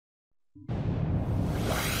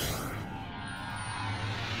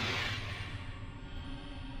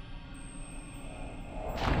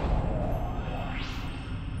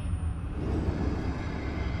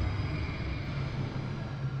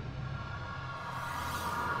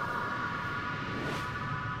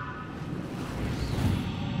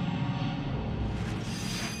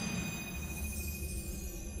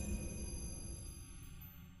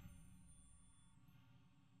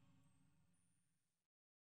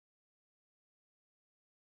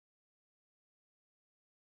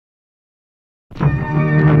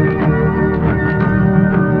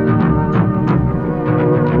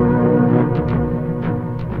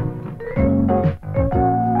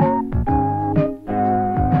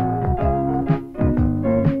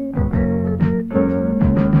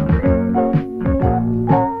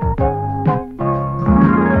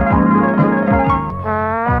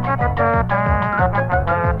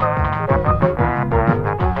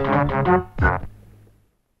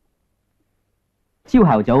朝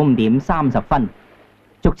頭早5點30分，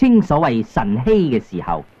俗稱所謂晨曦嘅時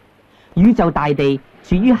候，宇宙大地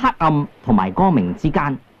處於黑暗同埋光明之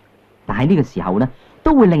間。但係呢個時候呢，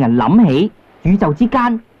都會令人諗起宇宙之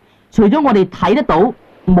間，除咗我哋睇得到、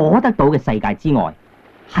摸得到嘅世界之外，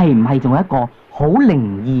係唔係仲有一個好靈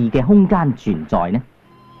異嘅空間存在呢？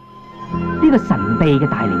呢個神秘嘅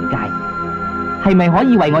大靈界，係咪可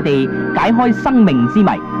以為我哋解開生命之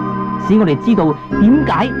謎，使我哋知道點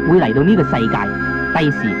解會嚟到呢個世界，第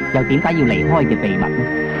時又點解要離開嘅秘密呢？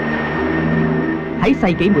喺世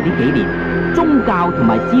紀末呢幾年，宗教同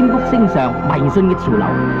埋占卜星相迷信嘅潮流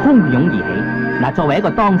洶湧而起。嗱，作為一個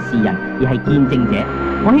當事人，亦係見證者，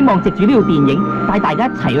我希望藉住呢套電影，帶大家一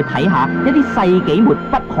齊去睇下一啲世紀末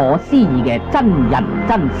不可思議嘅真人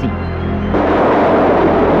真事。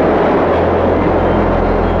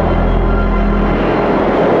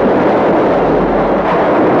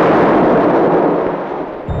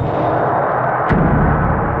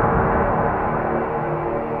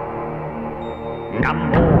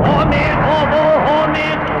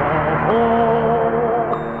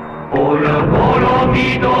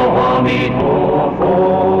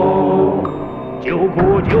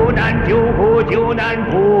救难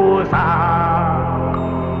菩萨，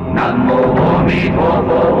南无阿弥陀佛，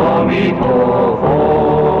阿弥陀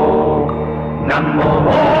佛，南无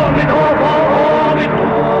阿弥陀佛，阿弥陀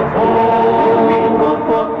佛，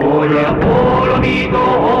般若波罗蜜多，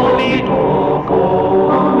阿弥陀佛，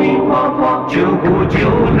阿弥陀佛，救苦救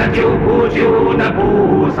难菩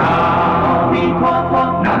萨，阿弥陀佛，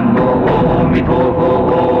南无阿弥陀佛，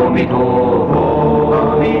阿弥陀佛，阿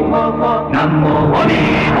弥陀佛，南无阿弥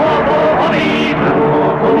陀佛。阿弥陀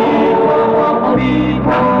佛，阿弥陀佛，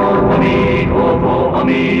阿弥陀佛，阿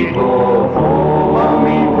彌陀佛，阿彌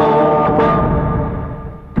陀佛。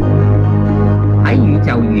喺宇宙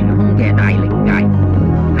懸空嘅大靈界，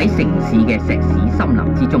喺城市嘅石屎森林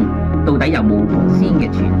之中，到底有冇狐仙嘅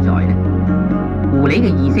存在呢？狐狸嘅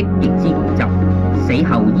意識極之固執，死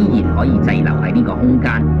後依然可以滯留喺呢個空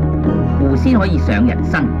間。狐仙可以上人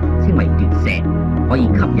身，稱為奪舍；可以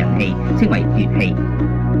吸人氣，稱為奪氣。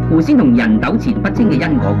狐仙同人糾纏不清嘅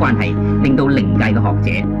因果關係，令到靈界嘅學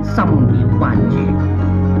者深表關注。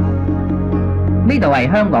呢度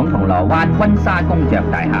係香港銅鑼灣溫莎公爵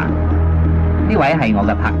大廈，呢位係我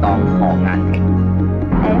嘅拍檔何雁婷。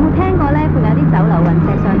有冇聽過咧？附近有啲酒樓雲石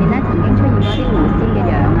上面咧，曾經出現過啲狐仙嘅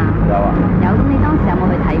樣啊？有啊。有，咁你當時有冇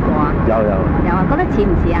去睇過啊？有。有啊，覺得似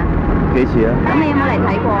唔似啊？幾似啊？咁你有冇嚟睇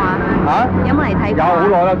過啊？嚇？有冇嚟睇過？有，好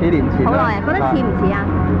耐啦，幾年前。好耐啊！覺得似唔似啊？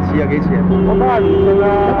似啊，幾似啊？我梗係唔信啦。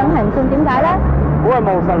你梗係唔信，點解咧？我係望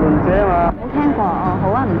實論者啊嘛。冇聽過哦，好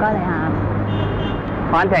啊，唔該你嚇。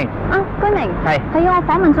雁婷啊，居明係啊，我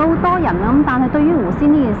訪問咗好多人啊，咁但係對於狐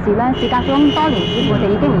仙呢件事咧，事隔咗咁多年，似乎我哋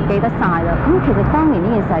已經唔記得晒啦。咁其實當年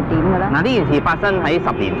呢件事係點嘅咧？嗱，呢件事發生喺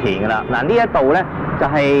10年前㗎啦。嗱，呢一度咧就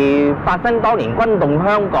係發生當年轟動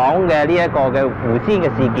香港嘅呢一個嘅狐仙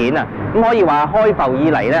嘅事件啊。咁可以話開埠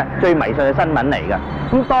以嚟咧最迷信嘅新聞嚟㗎。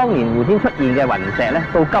咁當年狐仙出現嘅雲石咧，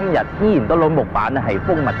到今日依然都攞木板咧係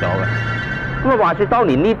封密咗嘅。咁啊，話説當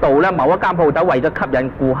年呢度咧某一間鋪頭為咗吸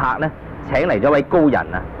引顧客咧，請嚟咗位高人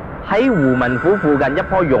啊，喺胡文虎附近一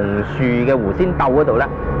棵榕樹嘅狐仙竇嗰度咧，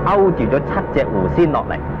勾住咗7隻狐仙落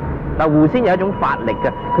嚟。嗱，狐仙有一種法力嘅，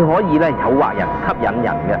佢可以咧誘惑人、吸引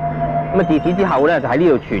人嘅。咁啊，自此之後咧，就喺呢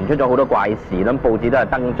度傳出咗好多怪事啦，報紙都係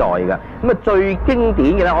登載嘅。咁啊，最經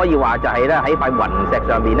典嘅咧，可以話就係咧喺塊雲石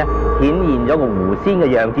上邊咧顯現咗個狐仙嘅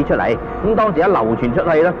樣子出嚟。咁當時一流傳出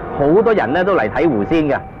去咧，好多人咧都嚟睇狐仙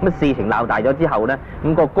嘅。咁啊，事情鬧大咗之後咧，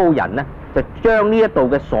咁個高人咧就將呢一度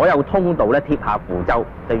嘅所有通道咧貼下符咒，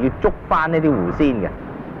就要捉翻呢啲狐仙嘅。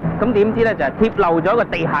咁點知咧就係貼漏咗一個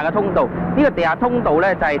地下嘅通道，呢個地下通道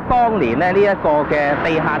咧就係當年咧呢一個嘅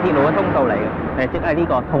地下鐵路嘅通道嚟嘅，即係呢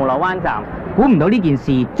個銅鑼灣站。估唔到呢件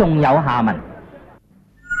事仲有下文。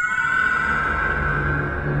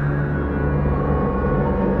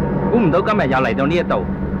估唔到今日又嚟到呢一度。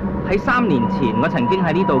喺3年前，我曾經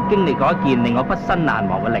喺呢度經歷過一件令我畢生難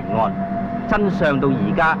忘嘅靈案，真相到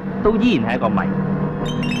而家都依然係一個謎。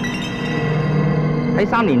喺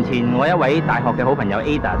3年前，我一位大學嘅好朋友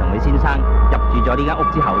Ada 同佢先生入住咗呢間屋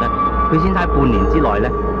之後呢，佢先生半年之內呢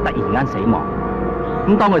突然間死亡。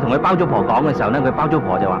咁當佢同佢包租婆講嘅時候呢，佢包租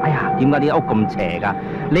婆就話：哎呀，點解呢間屋咁邪㗎？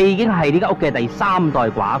你已經係呢間屋嘅第3代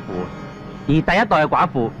寡婦，而第1代嘅寡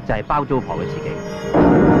婦就係包租婆嘅自己。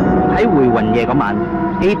喺回魂夜嗰晚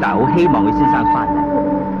 ，Ada 好希望佢先生翻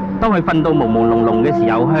嚟。當佢瞓到朦朦朧朧嘅時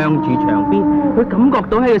候，向住牆邊，佢感覺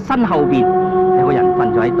到喺佢身後邊有個人瞓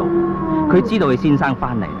咗喺度。佢知道佢先生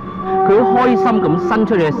翻嚟，佢好開心咁伸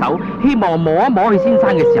出隻手，希望摸一摸佢先生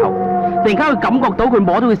嘅時候，突然間佢感覺到佢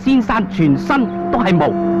摸到佢先生全身都係毛，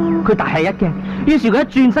佢大吃一驚，於是佢一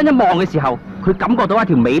轉身一望嘅時候，佢感覺到一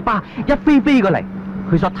條尾巴一飛過嚟，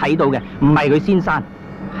佢所睇到嘅唔係佢先生，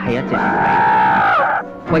係一隻狐狸。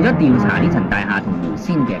為咗調查呢層大廈同狐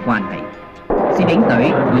仙嘅關係，攝影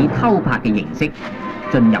隊以偷拍嘅形式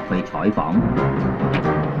進入去採訪。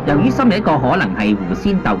由於深入一個可能係狐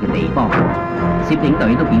仙鬥嘅地方，攝影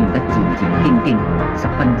隊都表現得戰戰兢兢，十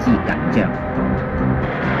分之緊張。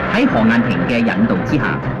喺何雁婷嘅引導之下，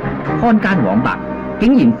看更黃伯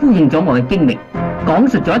竟然呼應咗我嘅經歷，講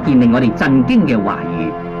述咗一件令我哋震驚嘅話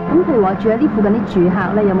語。咁譬如話住喺呢附近啲住客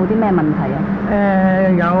咧，有冇啲咩問題啊？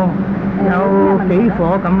有幾伙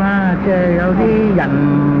咁啦，即係有啲人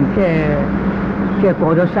即係過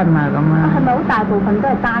咗身啊咁啦。係咪好大部分都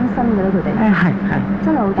係單身嘅咧？佢哋係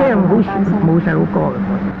真係好即係大部分單身。冇細佬哥嘅。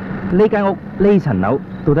呢間屋呢層樓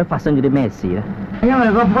到底發生咗啲咩事咧？因為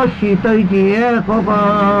嗰棵樹對住咧嗰個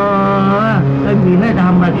對面咧就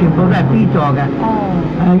係咪全部都係 B 座嘅？哦。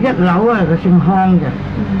一樓啊，佢姓康嘅，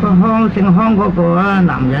姓康嗰個啊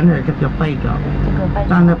男人就隻腳跛咗，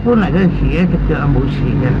但係搬嚟嗰陣時咧隻腳冇事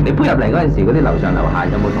嘅。你搬入嚟嗰陣時，嗰啲樓上樓下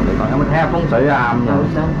有冇同你講？有冇睇下風水啊？咁有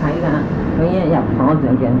想睇㗎，佢一入伙就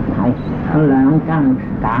叫人睇，有兩間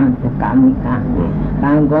就揀呢間，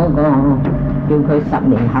但係嗰個叫佢10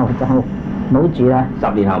年後就冇住啦。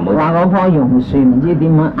10年後唔好。話嗰棵榕樹唔知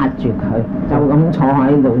點樣壓住佢，就咁坐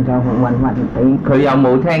喺度就暈暈地。佢有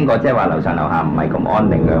冇聽過即係話樓上樓下唔係咁安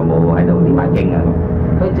寧嘅？有冇喺度念下經啊？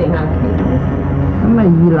佢淨係企。咁啊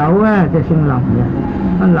2樓咧就姓林嘅，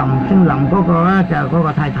姓林嗰個咧就嗰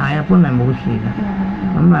個太太啊搬嚟冇事嘅。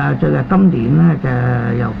咁啊最近今年咧就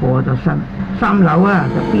又過咗身。3樓啊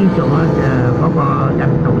就 B 座咧就嗰個印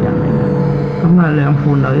度人嚟嘅。咁啊兩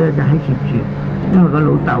父女咧就喺住住，因為個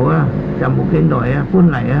老豆啊就冇幾耐啊搬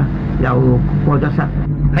嚟啊又過咗身。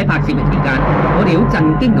喺拍攝嘅期間，我哋好震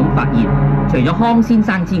驚咁發現，除咗康先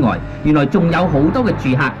生之外，原來仲有好多嘅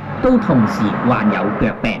住客都同時患有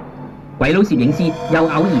腳病。鬼佬攝影師又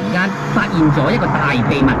偶然間發現咗一個大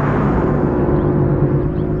秘密。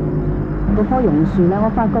嗰棵榕樹咧，我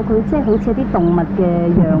發覺佢即係好似啲動物嘅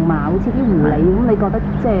樣貌，好似啲狐狸咁。你覺得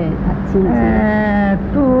即係似唔似？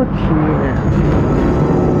都似嘅。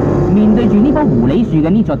面對住呢棵狐狸樹嘅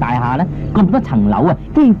呢座大廈呢，咁多層樓啊，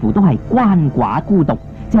幾乎都係鰥寡孤獨，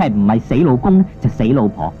即係唔係死老公咧就死老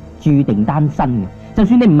婆，注定單身嘅。就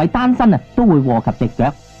算你唔係單身啊，都會禍及隻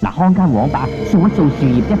腳。嗱，看更黃伯掃一掃樹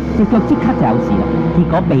葉啫，隻腳即刻就有事啦。結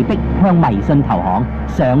果被逼向迷信投降，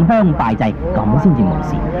上香拜祭，咁先至冇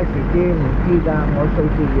事。有時啲唔知㗎，我掃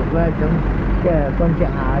樹葉咧，咁即係乾淨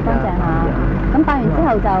下。乾淨下。咁拜完之後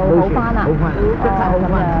就好翻啦。好翻，即刻好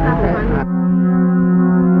翻。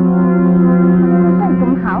真係咁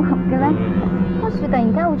巧合嘅咧？棵樹突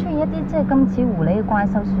然間會出現一啲即係咁似狐狸嘅怪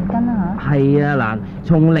獸樹根啊嚇！係啊，嗱，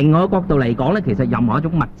從另外一個角度嚟講咧，其實任何一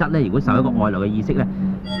種物質咧，如果受一個外來嘅意識咧，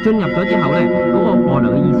進入咗之後咧，嗰個外來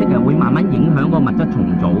嘅意識啊，會慢慢影響嗰個物質重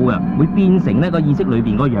組嘅，會變成呢個意識裏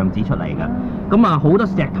邊嗰個樣子出嚟嘅。咁啊，好多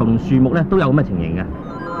石頭同樹木咧都有咁嘅情形嘅。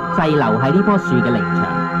滯留喺呢棵樹嘅靈場，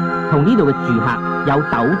同呢度嘅住客有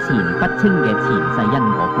糾纏不清嘅前世因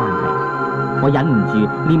果關係。我忍唔住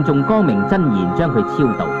念誦光明真言，將佢超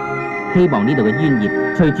度。希望呢度嘅冤孽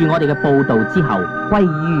隨住我哋嘅報道之後歸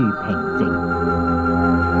於平靜。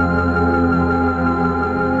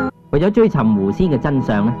為咗追尋狐仙嘅真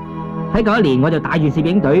相呢，喺嗰一年我就帶住攝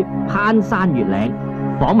影隊攀山越嶺，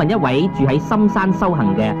訪問一位住喺深山修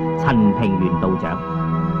行嘅陳平原道長。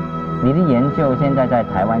你的研究現在在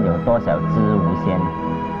台灣有多少隻狐仙？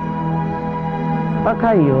大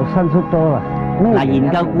概有30多啦。嗱，研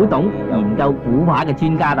究古董、研究古畫嘅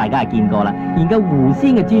專家，大家係見過啦。研究狐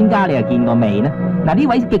仙嘅專家，你又見過未呢？嗱，呢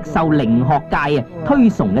位極受靈學界推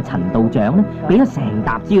崇嘅陳道長呢，俾咗成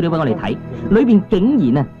沓資料俾我哋睇，裏邊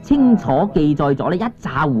竟然清楚記載咗一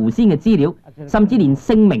紮狐仙嘅資料，甚至連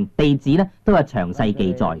姓名、地址呢都有詳細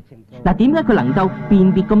記載。嗱，點解佢能夠辨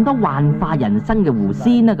別咁多幻化人生嘅狐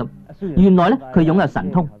仙呢？咁原來呢，佢擁有神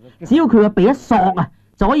通，只要佢個鼻一索啊，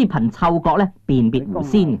就可以憑嗅覺咧辨別狐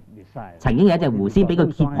仙。曾經有一隻狐仙俾佢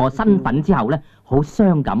揭破身份之後咧，好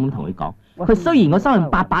傷感咁同佢講：佢雖然我修行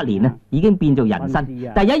800年啊，已經變做人身，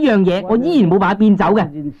但係有一樣嘢我依然冇辦法變走嘅，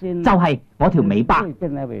就係我條尾巴。狐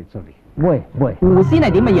仙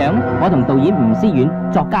係點嘅樣呢？我同導演吳思遠、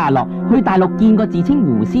作家阿樂去大陸見過自稱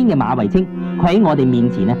狐仙嘅馬慧清，佢喺我哋面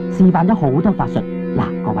前示範咗好多法術。嗱，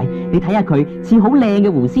各位你睇下佢似好靚嘅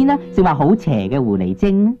狐仙啦，定話好邪嘅狐狸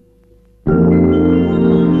精呢？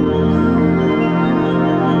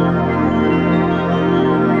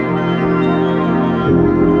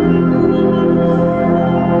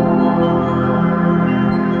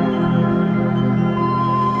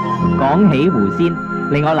講起狐仙，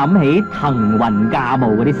令我諗起騰雲駕霧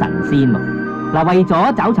嗰啲神仙喎。嗱，為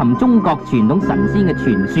咗找尋中國傳統神仙嘅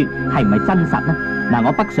傳說係唔係真實呢？嗱，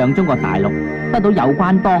我北上中國大陸，得到有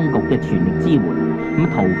關當局嘅全力支援，咁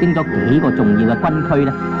途經咗幾個重要嘅軍區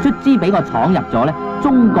呢，卒之俾我闖入咗呢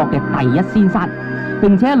中國嘅第一仙山，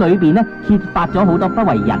並且喺裏邊呢揭發咗好多不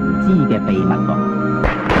為人知嘅秘密喎。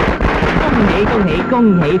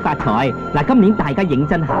恭喜發財！嗱，今年大家認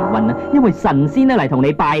真行運啊，因為神仙呢嚟同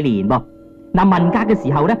你拜年噃。嗱，文革嘅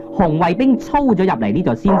時候呢，紅衛兵操咗入嚟呢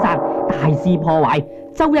座仙山，大肆破壞。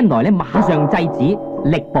周恩來呢馬上制止，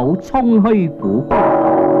力保沖虛古。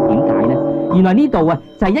點解呢？原來呢度啊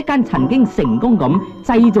就係一間曾經成功咁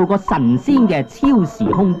製造過神仙嘅超時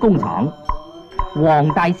空工廠。黃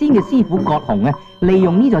大仙嘅師傅葛洪啊，利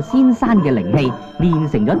用呢座仙山嘅靈氣，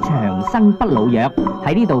練成咗長生不老藥，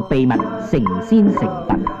喺呢度秘密成仙成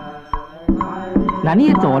佛。嗱，呢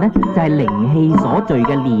一座呢就係靈氣所聚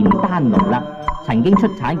嘅煉丹爐啦，曾經出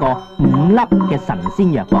產過5粒嘅神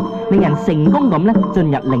仙藥喎，令人成功咁呢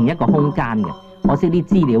進入另一個空間嘅。可惜啲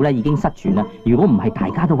資料呢已經失傳啦，如果唔係，大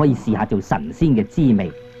家都可以試下做神仙嘅滋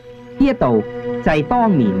味。呢一度就係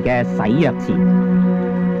當年嘅洗藥池，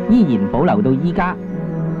依然保留到依家。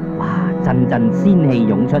哇，陣陣仙氣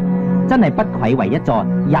湧出，真係不愧為一座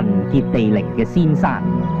人傑地靈嘅仙山。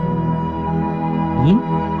咦？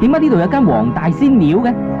點解呢度有間黃大仙廟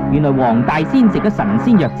嘅？原來黃大仙食咗神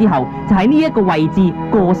仙藥之後，就喺呢一個位置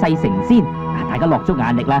過世成仙。大家落足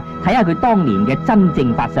眼力啦，睇下佢當年嘅真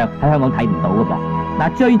正法相，喺香港睇唔到嘅噃。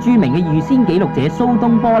嗱，最著名嘅預先記錄者蘇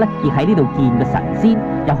東坡呢，亦喺呢度見過神仙，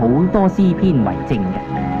有好多詩篇為證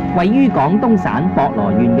嘅。位於廣東省博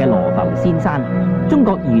羅縣嘅羅浮仙山，中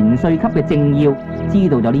國元帥級嘅政要知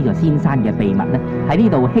道咗呢座仙山嘅秘密呢，喺呢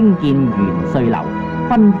度興建元帥樓，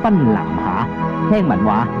紛紛南下。聽聞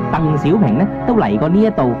話鄧小平呢都嚟過呢一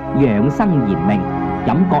度養生延命，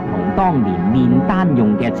飲葛洪當年煉丹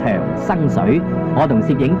用嘅長生水。我同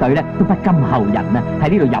攝影隊呢都不甘後人啊，喺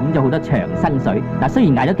呢度飲咗好多長生水。嗱，雖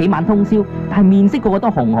然捱咗幾晚通宵，但係面色個個都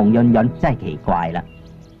紅紅潤潤，真係奇怪啦。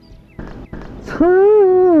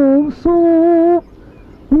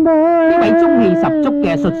呢位中氣十足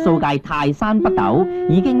嘅術數界泰山北斗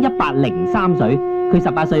已經103歲。佢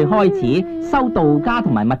18歲開始修道家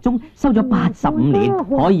同埋密宗，修咗85年，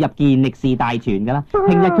可以入健力士大全噶啦。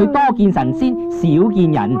平日佢多見神仙，少見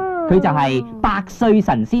人。佢就係100歲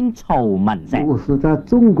神仙曹文石。我是在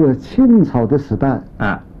中國清朝的時代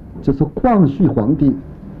就是光緒皇帝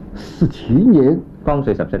17年，光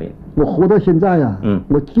緒17年，我活到現在呀，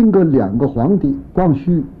我經過2個皇帝，光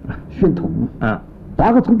緒、宣統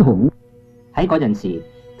，8個總統。喺嗰陣時，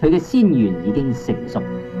佢嘅仙緣已經成熟。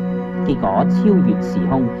結果超越時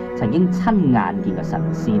空，曾經親眼見過神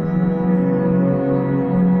仙。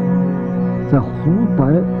在湖北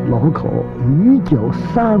路口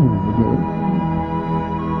1935年，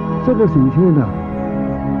這個神仙呢，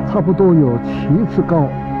差不多有7尺高，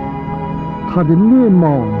他的面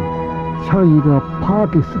貌像一個巴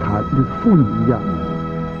基斯坦的婦女一樣。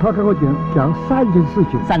他跟我講3件事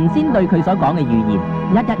情。神仙對佢所講嘅預言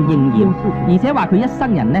一一應驗，而且話佢一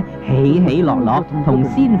生人呢起起落落，同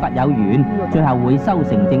仙佛有緣，最後會修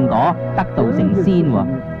成正果，得道成仙。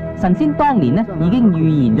神仙當年呢已經預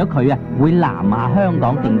言咗佢會南下香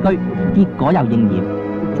港定居，結果又應驗。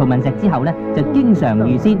曹文石之後呢就經常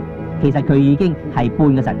預仙，其實佢已經係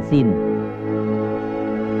半個神仙。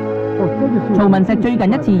曹文石最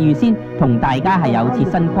近一次預仙同大家係有切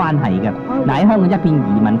身關係嘅。嗱，喺香港一片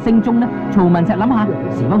移民聲中呢，曹文石諗下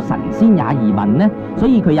是否神仙也移民呢？所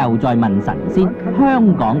以佢又再問神仙香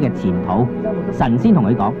港嘅前途。神仙同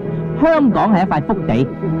佢講，香港係一塊福地，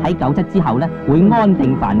喺97之後呢會安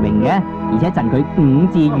定繁榮嘅，而且贈佢5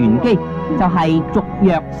字玄機，就係續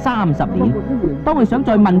約30年。當佢想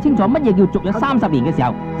再問清楚乜嘢叫續約30年嘅時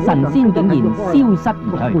候，神仙竟然消失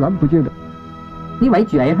而去。呢位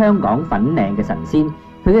住喺香港粉嶺嘅神仙，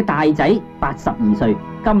佢嘅大仔82歲，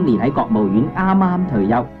今年喺國務院啱啱退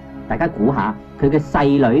休。大家估下佢嘅細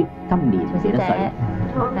女今年幾多歲？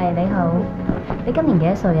係，你好，你今年幾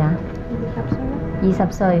多歲啊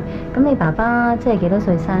？20歲。咁你爸爸即係幾多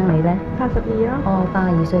歲生你呢？82咯。哦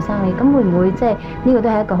，82歲生你，咁會唔會即係呢個都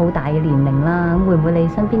係一個好大嘅年齡啦？咁會唔會你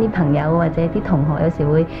身邊啲朋友或者啲同學有時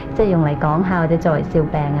會即係用嚟講下或者作為笑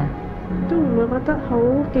柄啊？都唔會覺得好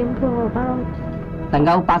敬佩我爸爸。能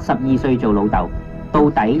夠82歲做老豆，到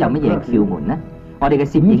底有乜嘢竅門呢？我哋嘅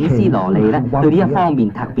攝影師羅莉呢，對呢一方面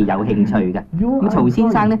特別有興趣嘅。咁曹先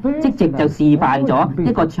生呢，即席就示範咗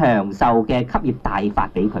一個長壽嘅吸液大法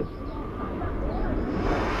俾佢。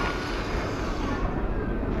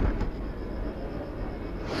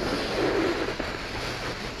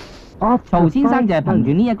曹先生就係憑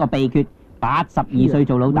住呢一個秘訣，82歲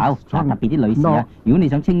做老豆。特別啲女士啊，如果你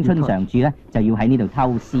想青春常駐呢，就要喺呢度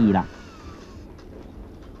偷師啦。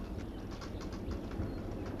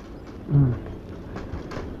嗯。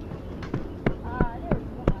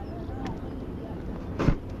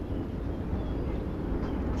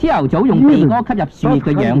朝頭早用鼻哥吸入樹葉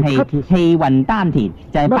嘅氧氣，氣運丹田，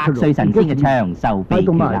就係百歲神仙嘅長壽秘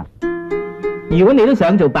訣啦。如果你都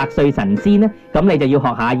想做百歲神仙呢，咁你就要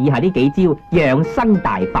學下以下呢幾招養生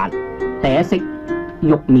大法。第一式，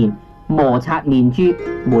浴面，摩擦面珠，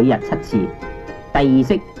每日7次。第二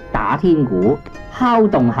式，打天鼓，敲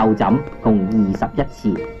動後枕，共21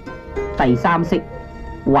次。第三式，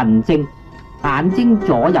運精，眼睛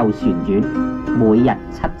左右旋轉，每日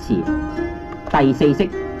7次。第四式，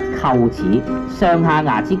叩齒，上下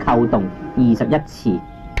牙齒扣動21次。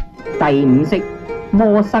第五式，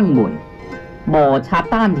摩生門，摩擦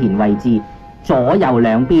丹田位置，左右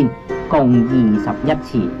兩邊，共21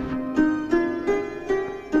次。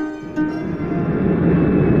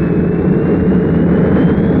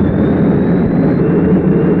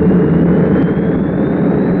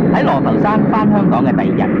喺羅浮山返香港嘅第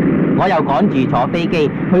一日，我又趕住坐飛機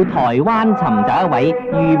去台灣尋找一位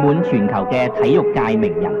譽滿全球嘅體育界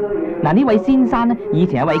名人。嗱，呢位先生呢，以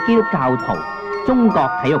前係一位基督教徒，中國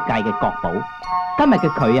體育界嘅國寶。今日嘅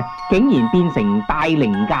佢啊，竟然變成大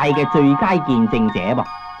靈界嘅最佳見證者噃。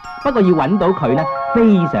不過要揾到佢呢，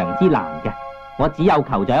非常之難嘅。我只有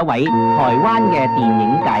求咗一位台灣嘅電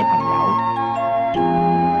影界朋友。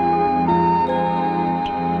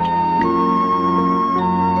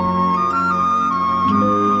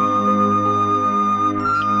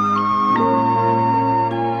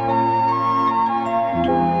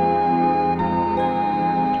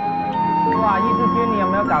哇，易志军，你有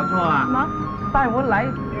没有搞错啊？什么？带我来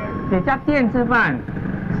这家店吃饭。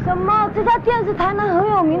什么？这家店是台南很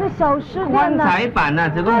有名的小吃店棺呢。材板啊，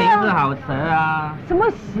这个名字好蛇啊！什么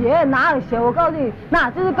鞋？哪有鞋？我告诉你，那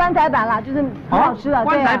这是棺材板啦，就是很好吃的。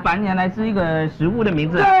棺材板原来是一个食物的名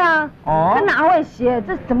字啊。对啊。哦。这哪会鞋？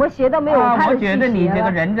这什么鞋都没有。我觉得你这个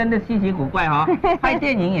人真的稀奇古怪哈，拍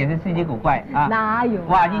电影也是稀奇古怪啊。哪有？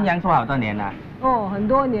哇，阴阳说好多年了。哦，很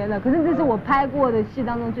多年了。可是这是我拍过的戏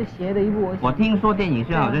当中最邪的一部。我听说电影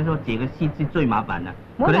虽然好像说这个戏是最麻烦的，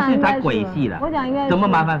可能是他鬼戏了。我讲应该是。怎么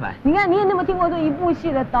麻烦法？你看，你有没有听过这一部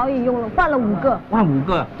戏的导演换了5个？换5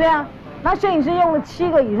个？对啊。那摄影师用了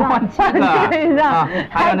7个以上，换7个以上，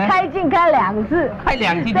还开镜开2次，开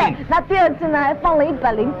2次镜。对，那第2次呢，还放了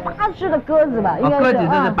108只的鸽子吧，应该是。鸽子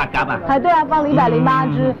这是八嘎吧？哎，对啊，放了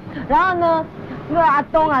108只。然后呢，那个阿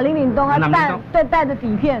东啊，林岭东，他带着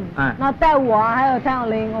底片，然后带我啊，还有谭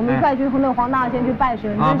咏麟，我们一块去那个黄大仙去拜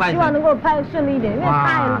神，就希望能够拍得顺利一点，因为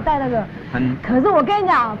他也带那个。可是我跟你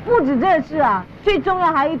讲，不止这事啊，最重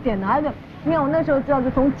要还有一点呢，而且。因为我那时候知道，就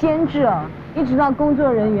从监制啊，一直到工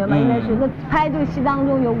作人员嘛，应该是那拍这个戏当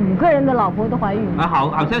中有5个人的老婆都怀孕啊，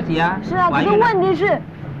好消息啊！是啊，可是问题是，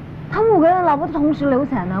他们5个人的老婆同时流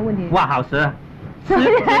产呢，问题。哇，好吃！吃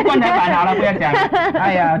棺材板好了，不要讲。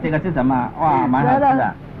哎呀，这个是什么？哇，蛮好吃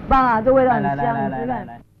的。棒啊，这味道很香，你吃看。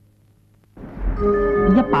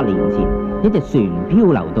100年前，一隻船漂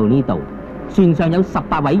流到呢度，船上有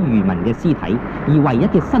18位漁民嘅屍體，而唯一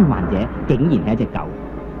嘅新患者竟然係一隻狗。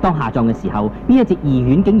當下葬嘅時候，呢一隻異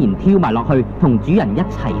犬竟然跳埋落去，同主人一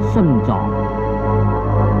齊殉葬。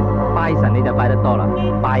拜神你就拜得多啦，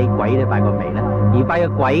拜鬼你拜過未呢？而拜嘅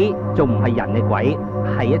鬼仲唔係人嘅鬼，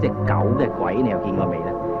係一隻狗嘅鬼，你又見過未呢？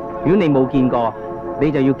如果你冇見過，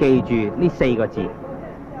你就要記住呢4個字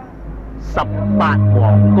：18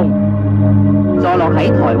皇宮。坐落喺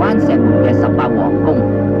台灣石門嘅18皇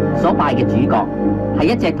宮，所拜嘅主角係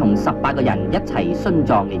一隻同18個人一齊殉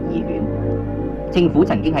葬嘅異犬。政府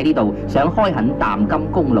曾經喺呢度想開墾淡金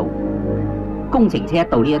公路，工程車一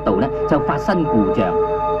到呢一度呢就發生故障，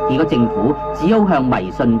結果政府只好向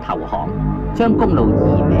迷信投降，將公路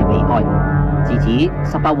移歪避開。自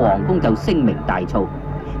此18皇宮就聲名大噪。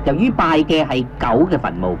由於拜嘅係狗嘅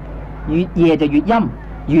墳墓，越夜就越陰，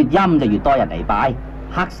越陰就越多人嚟拜。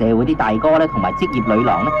黑社會啲大哥咧同埋職業女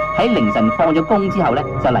郎咧喺凌晨放咗工之後咧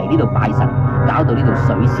就嚟呢度拜神，搞到呢度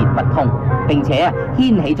水泄不通，並且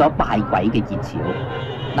掀起咗拜鬼嘅熱潮。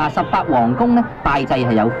嗱，18皇宮咧拜祭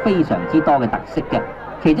係有非常之多嘅特色嘅，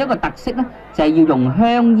其中一個特色咧就係要用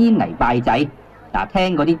香煙嚟拜祭。嗱，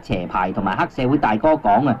聽嗰啲邪牌同埋黑社會大哥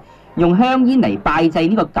講啊，用香煙嚟拜祭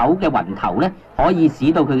呢個狗嘅魂頭咧，可以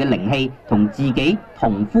使到佢嘅靈氣同自己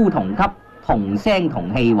同呼同吸、同聲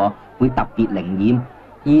同氣，會特別靈驗。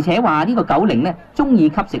而且話呢個狗靈呢，中意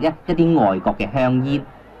吸食一啲外國嘅香煙。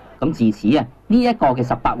咁自此啊，呢一個嘅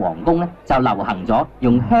18皇宮呢，就流行咗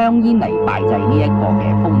用香煙嚟拜祭呢一個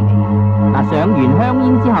嘅風氣。嗱，上完香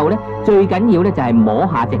煙之後呢，最緊要呢就係摸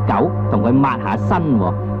下隻狗，同佢抹下身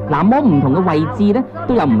喎。嗱，摸唔同嘅位置呢，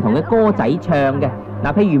都有唔同嘅歌仔唱嘅。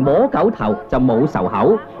嗱，譬如摸狗頭就冇仇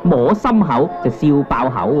口，摸心口就笑爆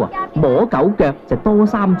口喎，摸狗腳就多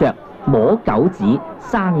三隻，摸狗指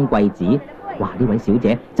生貴子。哇！呢位小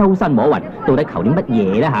姐周身摸暈，到底求啲乜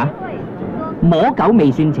嘢呢嚇？摸狗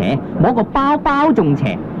未算邪，摸個包包仲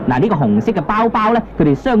邪。嗱，呢個紅色嘅包包呢，佢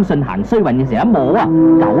哋相信行衰運嘅時候一摸啊，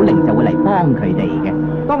狗靈就會嚟幫佢哋嘅。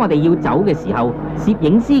當我哋要走嘅時候，攝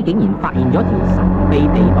影師竟然發現咗條神秘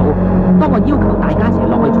地道。當我要求大家一齊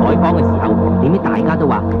落去採訪嘅時候，點知大家都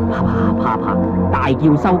話怕，大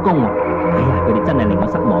叫收工啊！哎呀，佢哋真係令我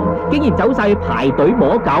失望，竟然走晒去排隊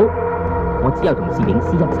摸狗。我只有同攝影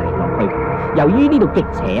師一齊落去。由於呢度極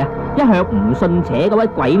邪啊，一向唔信邪嗰位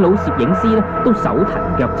鬼佬攝影師呢，都手騰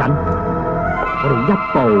腳震。我哋一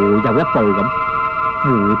步又一步咁扶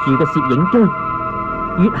住個攝影機，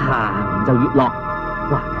越行就越落。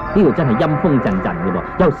哇！呢度真係陰風陣陣嘅喎，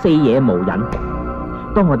又四野無人。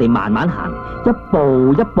當我哋慢慢行，一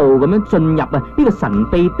步一步咁樣進入呢個神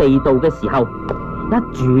秘地道嘅時候，一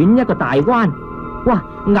轉一個大彎，哇！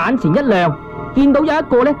眼前一亮，見到有一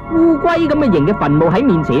個烏龜咁嘅形嘅墳墓喺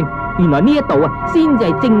面前。原來呢一度先至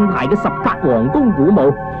係正牌嘅18皇宮古墓。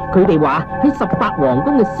佢哋話喺18皇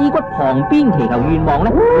宮嘅屍骨旁邊祈求願望呢，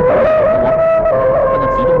不過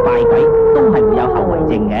始終拜鬼都係會有後遺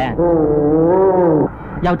症嘅。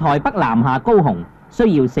由台北南下高雄需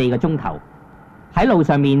要4個鐘頭。喺路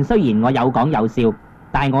上面雖然我有講有笑，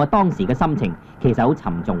但係我當時嘅心情其實好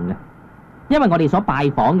沉重嘅，因為我哋所拜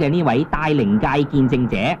訪嘅呢位大靈界見證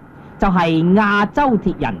者就係亞洲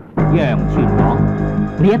鐵人楊傳廣。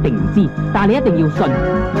你一定唔知，但係你一定要信，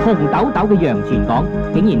紅豆豆嘅楊傳廣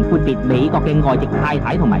竟然闊別美國嘅外籍太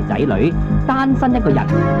太同埋仔女，單身一個人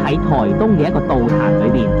喺台東嘅一個道壇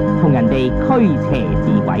裏邊同人哋驅邪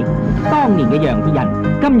治鬼。當年嘅楊鐵人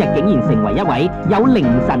今日竟然成為一位有靈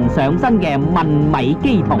神上身嘅問米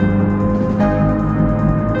乩童。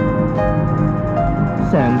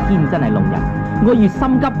上天真係弄人，我越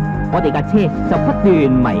心急，我哋架車就不斷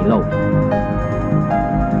迷路。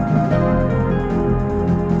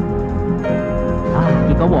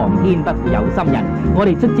結果皇天不負有心人，我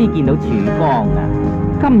哋卒之見到曙光啊！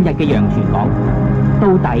今日嘅楊傳廣到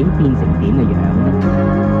底變成點嘅樣呢？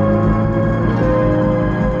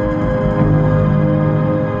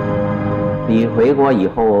你回國以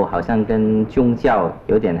後，好像跟宗教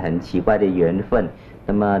有點很奇怪的緣分，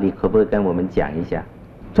那麼你可不可以跟我們講一下？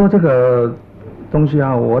做這個東西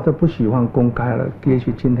啊，我都不喜歡公開了，也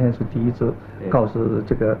許今天是第一次告訴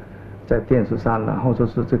這個。在電視上啦，或者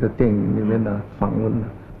是這個電影裏面的訪問啦。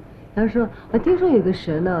他說：“我聽說有個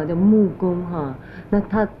神呢，叫木工哈，那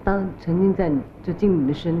他曾經就進你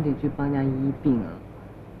的身體去幫人家醫病啊。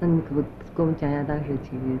那你可不跟我們講一下當時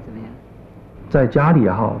情緒怎麼樣？”在家裡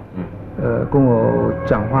哈，跟我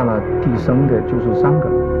講話了遞生的就是3個，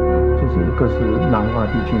就是一個是南華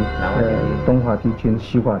地區，東華地區、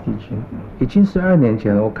西華地區。已經12年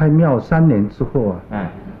前了，我開廟3年之後啊。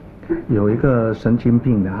有一個神經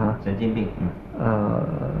病的哈，神經病，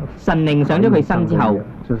神靈上咗佢身之後，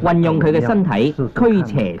運用佢嘅身體驅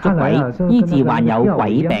邪捉鬼，醫治患有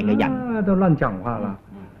鬼病嘅人。都亂講話啦！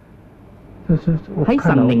喺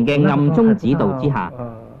神靈嘅暗中指導之下，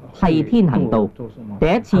替天行道，第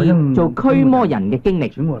一次做驅魔人嘅經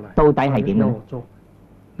歷，到底係點呢？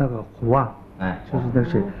那個符啊，就是那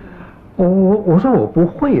些。我說我不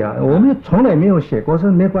會啊，我們從來沒有寫過，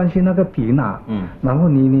說沒關係，那個筆拿，然後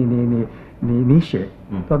你寫，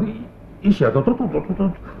到底一寫都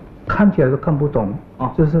看起來都看不懂，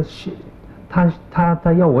就是寫，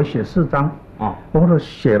他要我寫4張，我說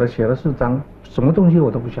寫了4張，什麼東西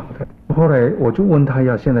我都不曉得。後來我就問他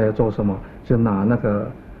要現在要做什麼，就拿那個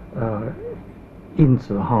印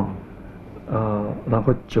紙哈，然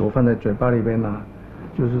後酒放在嘴巴裏邊拿，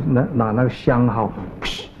就是拿那個香哈。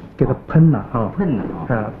給他噴了啊！噴了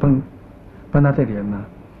啊！噴他這臉了。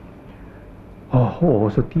哦，我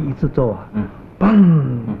是第一次做啊。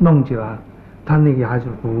砰！弄起來，他那個還是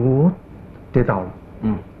跌倒了。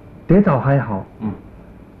跌倒還好。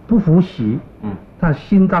不呼吸。他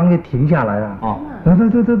心臟也停下來了。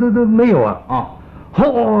都沒有啊。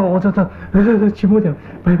我這秦伯講，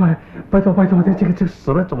拜託，這個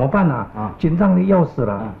死了怎麼辦啊？緊張的要死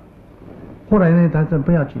了。後來呢，他說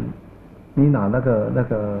不要緊。你拿那個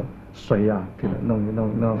水啊，給它弄，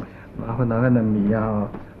然後拿那個米啊，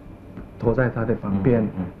投在他的旁邊。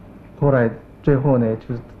後來最後呢，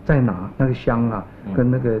就是再拿那個香啊，跟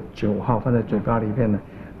那個酒哈放在嘴巴裏面呢，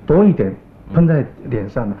多一點噴在臉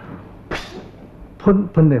上呢，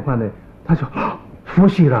噴的話呢，他就呼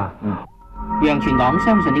吸啦。楊傳廣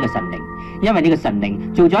相信呢個神靈，因為呢個神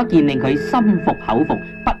靈做咗一件令佢心服口服、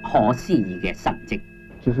不可思議嘅神蹟。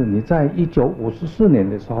就是你在1954年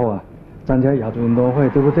的時候啊。參加亞洲運動會，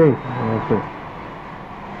對不對？對。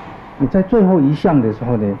你在最后一项的时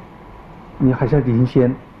候呢，你还是要领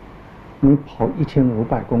先，你跑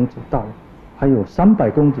1500公尺到了，还有300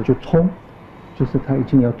公尺就冲，就是他已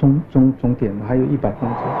经要终点了，还有100公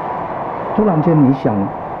尺。突然间你想，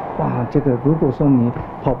哇，这个如果说你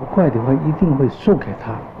跑不快的话，一定会输给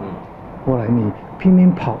他。后来你拼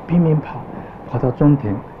命跑，跑到终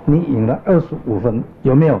点，你赢了25分，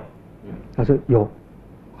有没有？他说有。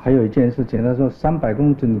还有一件事情，他说300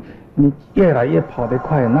公尺你越来越跑得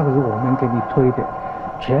快，那个是我们给你推的，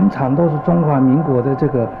全场都是中华民国的这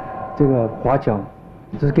个华侨，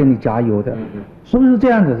这是给你加油的，是不是这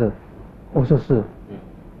样子的？我说是，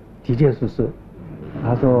的确是。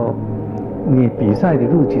他说你比赛的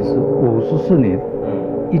日期是54年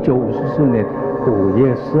，1954年5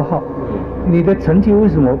月10号，你的成绩为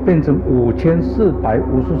什么变成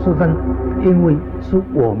5454分？因為是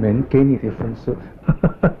我們給你嘅分數。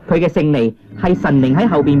佢嘅勝利係神明喺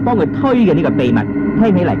後邊幫佢推嘅呢個秘密，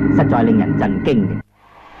聽起嚟實在令人震驚嘅。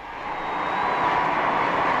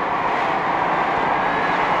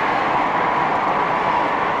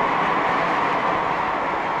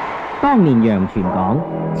當年楊傳講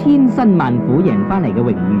千辛萬苦贏翻嚟嘅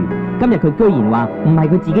榮譽，今日佢居然話唔係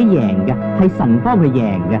佢自己贏嘅，係神幫佢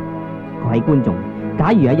贏嘅。各位觀眾，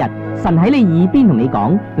假如有一日神喺你耳邊同你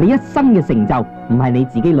講，你一生嘅成就唔係你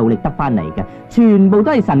自己努力得翻嚟嘅，全部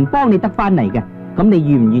都係神幫你得翻嚟嘅，咁你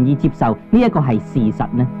願唔願意接受呢一個係事實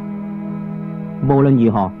呢？無論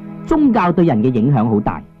如何，宗教對人嘅影響好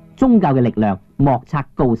大，宗教嘅力量莫測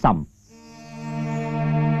高深。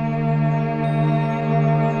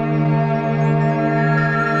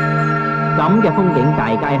咁嘅風景大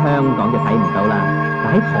街香港就睇唔到啦，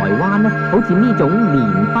但喺台灣呢，好似呢種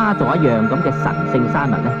蓮花座一樣咁嘅神聖山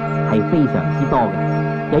脈呢，係非常之多嘅。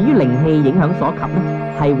由於靈氣影響所及呢，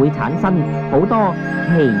係會產生好多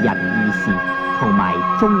奇人異事同埋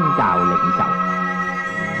宗教領袖。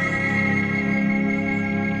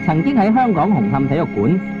曾經喺香港紅磡體育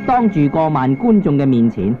館，當住過萬觀眾嘅面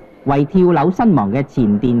前，為跳樓身亡嘅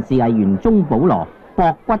前電視藝員鍾保羅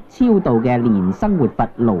駁骨超度嘅蓮生活佛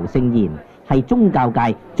盧聖賢，係宗教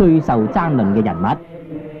界最受爭論嘅人物。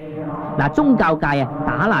嗱，宗教界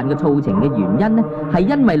打爛個醋情嘅原因呢，係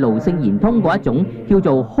因為盧聖賢通過一種叫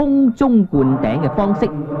做空中灌頂嘅方式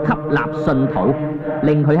吸納信徒，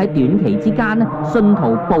令佢喺短期之間呢，信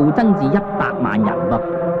徒暴增至100萬人噃。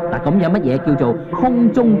嗱，咁有乜嘢叫做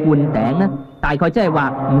空中灌頂呢？大概即係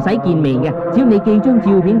話唔使見面嘅，只要你寄張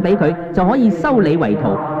照片俾佢，就可以收你為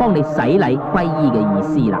徒，幫你洗禮歸依嘅意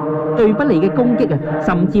思啦。最不利嘅攻擊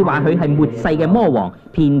甚至話佢係末世嘅魔王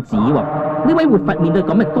騙子喎。呢位活佛面對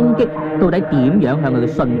咁嘅攻擊，到底點樣向佢嘅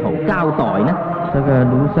信徒交代呢？這個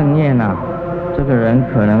盧聖彥啊，這個人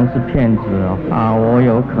可能是騙子我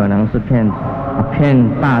有可能是騙子騙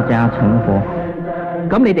大家成佛。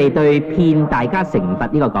咁你哋對騙大家成佛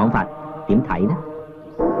呢個講法點睇呢？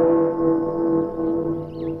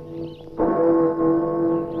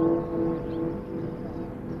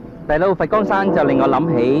嚟到佛光山就令我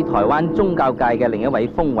諗起台灣宗教界嘅另一位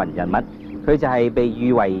風雲人物，佢就係被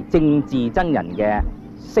譽為政治僧人嘅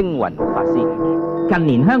星雲法師。近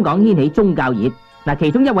年香港掀起宗教熱，嗱，其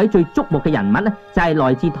中一位最矚目嘅人物呢，就係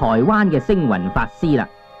來自台灣嘅星雲法師啦。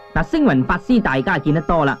嗱，星雲法師大家見得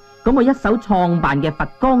多啦，咁我一手創辦嘅佛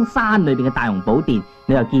光山裏邊嘅大雄寶殿，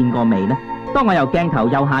你又見過未呢？當我由鏡頭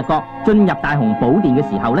右下角進入大雄寶殿嘅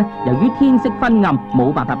時候呢，由於天色昏暗，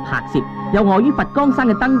冇辦法拍攝，又礙於佛光山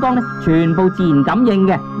嘅燈光呢，全部自然感應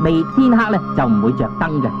嘅，未天黑呢就唔會着燈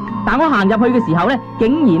嘅。但我行入去嘅時候呢，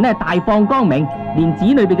竟然呢大放光明，連寺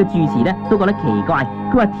裏邊嘅住持呢都覺得奇怪。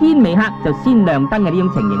佢話天未黑就先亮燈嘅呢種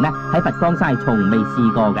情形呢，喺佛光山係從未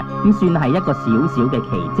試過嘅，咁算係一個小小嘅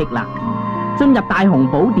奇蹟啦。進入大雄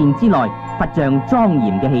寶殿之內，佛像莊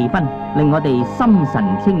嚴嘅氣氛令我哋心神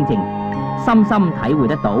清靜，深深體會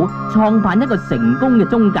得到創辦一個成功嘅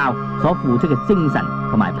宗教所付出嘅精神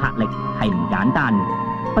同埋魄力係唔簡單嘅。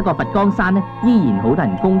不過佛光山呢，依然好多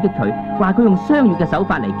人攻擊佢，話佢用商業嘅手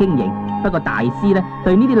法嚟經營。不過大師呢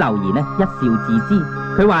對呢啲流言呢一笑自知，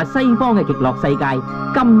佢話西方嘅極樂世界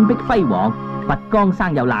金碧輝煌，佛光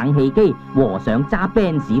山有冷氣機，和尚揸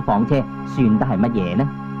Benz 房車，算得係乜嘢呢？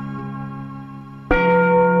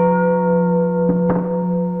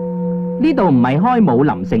呢度唔係開武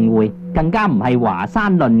林盛會，更加唔係華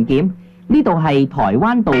山論劍，呢度係台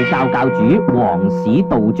灣道教教主黃氏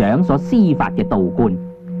道長所施法嘅道觀。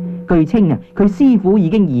據稱佢師傅已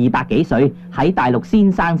經200幾歲，喺大陸先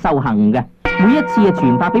生修行嘅。每一次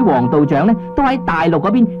傳法俾黃道長呢，都喺大陸嗰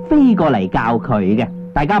邊飛過嚟教佢嘅。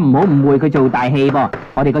大家唔好誤會佢做大戲噃，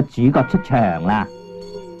我哋個主角出場啦。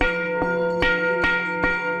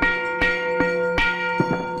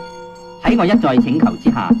喺我一再請求之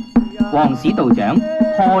下，黃史道長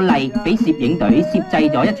破例俾攝影隊攝製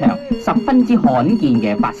咗一場十分之罕見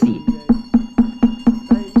嘅法事。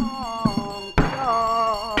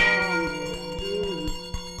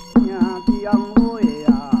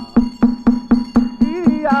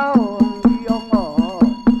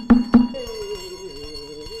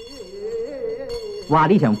哇！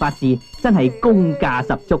呢場法事真係功架十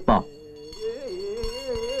足噃。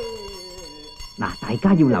嗱，大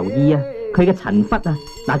家要留意啊，佢嘅塵拂啊，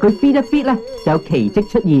嗱佢 fit 一 fit 咧就有奇蹟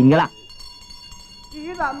出現噶啦。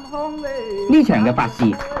呢場嘅法事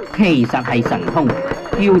其實係神通，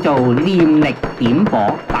叫做念力點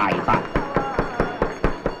火大法。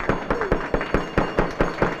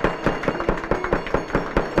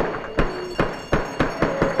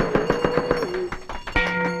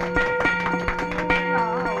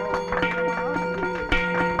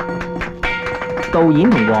導演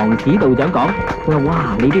同黃史道長講，佢話：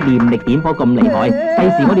哇，你啲念力點火咁厲害，第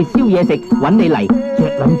時我哋燒嘢食揾你嚟，着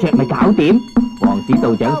兩着咪搞掂。黃史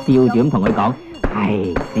道長笑住咁同佢講：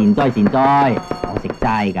唉，善哉善哉，我食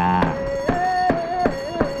齋㗎。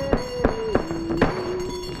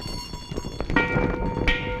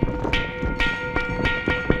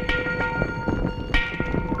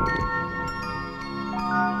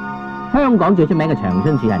香港最出名嘅長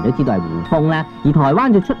春樹，人都知道係胡楓啦。而台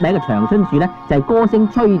灣最出名嘅長春樹呢，就係歌星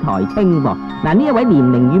崔台青噃。嗱，呢一位年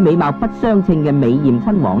齡與美貌不相稱嘅美豔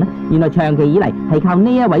親王呢，原來長期以嚟係靠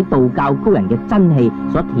呢一位道教高人嘅真氣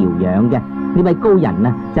所調養嘅。呢位高人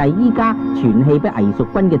啊，就係依家傳氣俾魏淑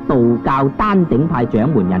君嘅道教丹頂派掌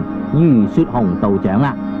門人余雪紅道長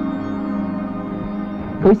啦。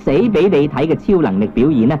佢死俾你睇嘅超能力表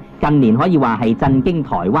演呢，近年可以話係震驚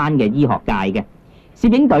台灣嘅醫學界嘅。攝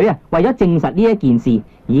影隊啊，為咗證實呢一件事，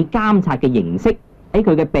以監察嘅形式喺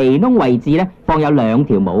佢嘅鼻窿位置咧放有2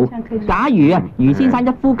條毛。假如啊余先生一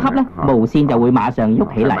呼吸咧，毛線就會馬上喐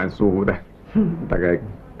起嚟。蠻舒服的，大概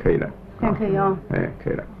可以了。這樣可以哦。哎，可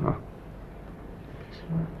以了啊。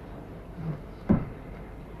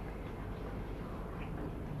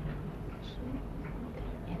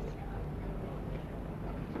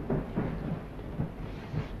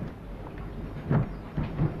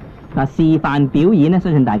嗱，示範表演咧，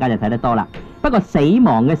相信大家就睇得多啦。不過死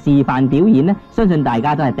亡嘅示範表演咧，相信大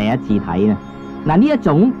家都係第一次睇啊。嗱，呢一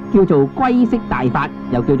種叫做龜式大法，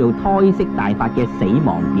又叫做胎式大法嘅死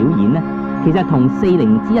亡表演咧，其實同4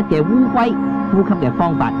靈之一嘅烏龜呼吸嘅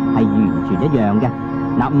方法係完全一樣嘅。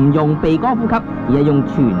嗱，唔用鼻哥呼吸，而係用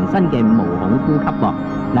全身嘅毛孔呼吸喎。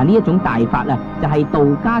嗱，呢一種大法啊，就係道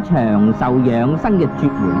家長壽養生嘅絕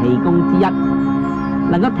門氣功之一。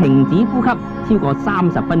能夠停止呼吸超過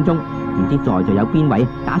30分鐘，唔知在座有邊位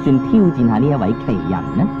打算挑戰下呢一位奇人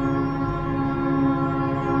呢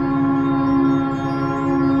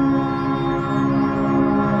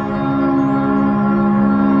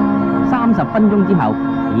？30分鐘之後，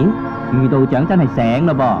咦，余道長真係醒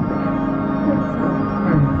嘞噃！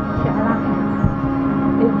起來啦！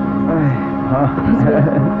哎，好。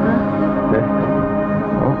對。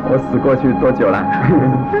我死過去多久了？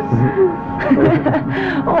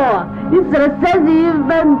哦，你死了31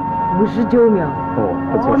分59秒。哦，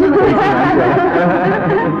不錯。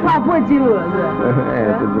哇，破紀錄了是？哎，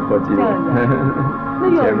真是破紀錄。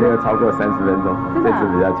以前沒有超過30分鐘，這次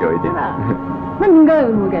比較久一點。那您剛剛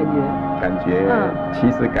有什麼感覺？感覺，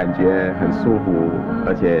其實感覺很舒服，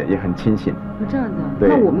而且也很清醒。這樣子。對。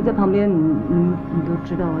那我們在旁邊，你都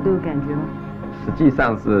知道，都有感覺嗎？實際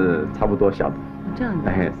上是差不多曉得。這樣子，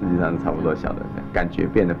哎，實際上是差不多曉得，感覺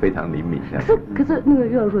變得非常靈敏。可是那個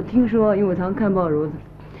岳老師，聽說，因為我常常看報紙，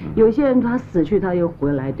有些人他死去他又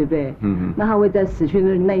回來，對不對？那他會在死去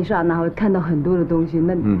那一剎那會看到很多的東西。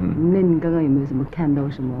那你剛剛有沒有什麼看到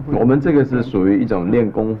什麼？我們這個是屬於一種練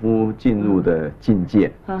功夫進入的境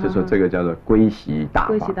界，就說這個叫做龜息大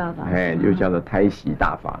法。龜息大法，哎，又叫做胎息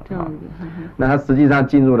大法。這樣子。那他實際上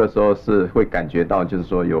進入的時候是會感覺到，就是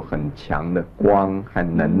說有很強的光和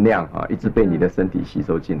能量啊，一直被你的身體吸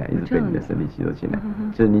收進來，一直被你的身體吸收進來，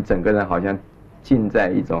就是你整個人好像浸在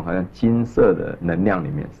一種好像金色的能量裡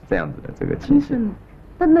面，是這樣子的這個情形。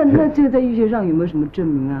那這個在醫學上有沒有什麼證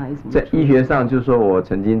明啊？還是什麼？在醫學上，就是說我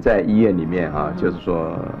曾經在醫院裡面哈，就是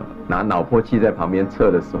說拿腦波計在旁邊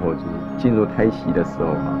測的時候，就是進入胎息的時候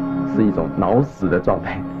哈，是一種腦死的狀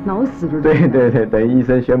態。腦死的狀態。對對對，等於醫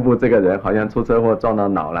生宣布這個人好像出車禍撞到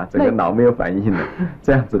腦了，整個腦沒有反應了，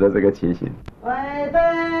這樣子的這個情形。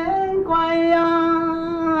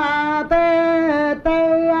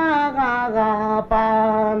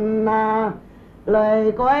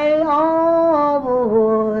雷歸我不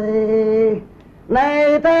會，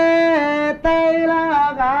雷得得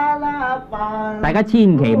啦嘎啦巴大家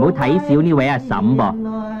千祈唔好睇小呢位阿嬸噃。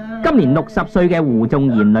今年60歲嘅胡仲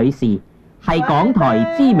賢女士係港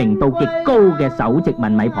台知名度極高嘅首席問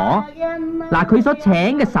米婆。嗱，佢所請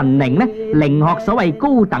嘅神靈呢，靈學所謂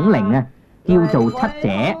高等靈啊，叫做七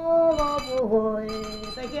姐。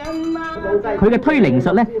佢嘅推靈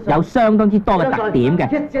術呢，有相當之多嘅特點嘅，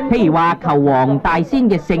譬如話求黃大仙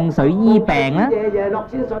嘅聖水醫病啦，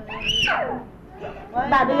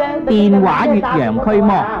電話越洋驅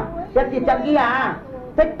魔。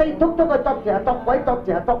滴滴捉咗佢捉住捉鬼捉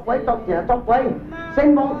住捉鬼捉住捉鬼，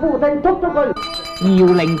聖王附身捉咗佢，搖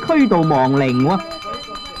靈驅導亡靈喎。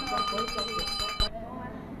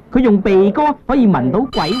佢用鼻哥可以聞到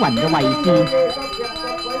鬼魂嘅位置。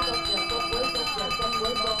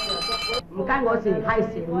唔關我事，係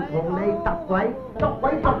神同你揼鬼，捉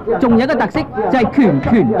鬼捉住。仲有一個特色就係拳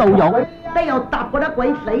拳到肉。都有揼嗰啲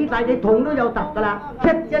鬼死晒，你痛都有揼噶啦。七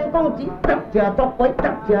隻公子揼住捉鬼，揼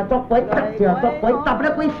住捉鬼，揼住捉鬼，揼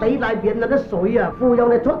啲鬼死晒變咗啲水啊！富有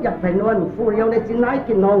你出入平安，富有你展開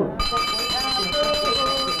健康。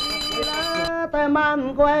對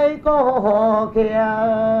萬鬼過橋，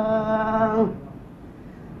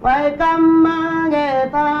為今晚嘅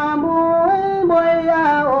大妹妹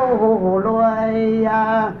啊，淚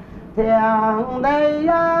啊，聽你一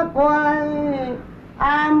句。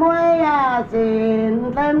阿妹啊，善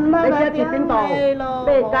真啦！你住邊度？咩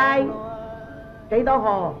街？幾多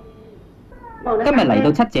號？今日嚟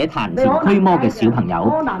到七姐壇前驅魔嘅小朋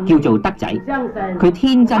友叫做德仔，佢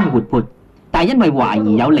天真活潑，但係因為懷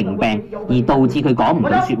疑有靈病而導致佢講唔到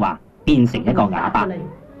説話，變成一個啞巴。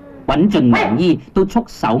揾盡名醫都束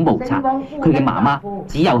手無策，佢嘅媽媽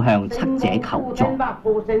只有向七姐求助。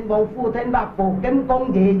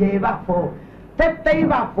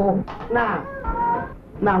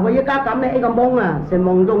嗱，我而家咁咧，呢個芒啊，成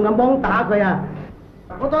王用嘅芒打佢啊，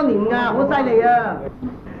好多年噶，好犀利啊！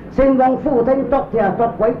聖王附身捉條捉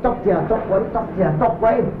鬼，捉條捉鬼，捉條捉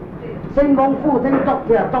鬼。聖王附身捉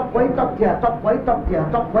條捉鬼，捉條捉鬼，捉條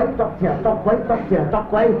捉鬼，捉條捉鬼，捉條捉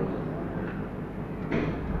鬼。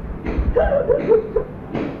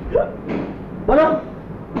我咯，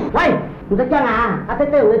喂，唔使驚啊！阿爹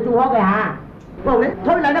爹同你做好嘅嚇，我同你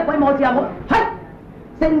推嚟啲鬼冇事啊冇，係。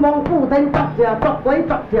聖王附身捉條捉鬼，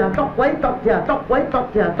捉條捉鬼，捉條捉鬼，捉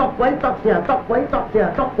條捉鬼，捉條捉鬼，捉條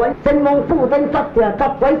捉鬼。聖王附身捉條捉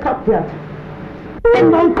鬼，捉條。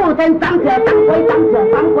聖王附身斬條斬鬼，斬條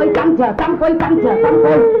斬鬼，斬條斬鬼，斬條斬鬼。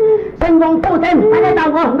聖王附身，快啲鬧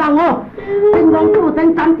我！聖王附身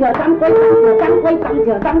斬條斬鬼，斬條斬鬼，斬條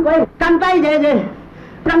斬鬼。咁低嘢，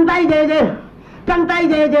咁低嘢，咁低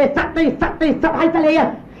嘢，實地實喺晒你啊！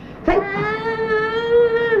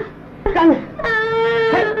跟。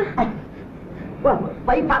喂，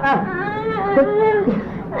鬼拍啊！個鬼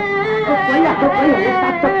啊！個鬼同你殺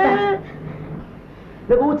足㗎！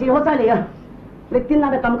你個好似好犀利啊！你見下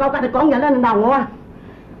你咁高格，你講人啦！你鬧我啊！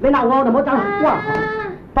你鬧我就唔好走啦！哇！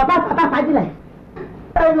爸爸快啲嚟！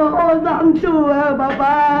我好難做啊，爸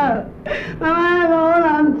爸！媽媽，我好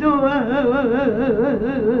難做啊！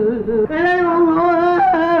快嚟幫我啊，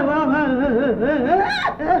媽媽！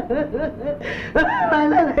快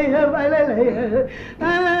嚟啊！快嚟啊！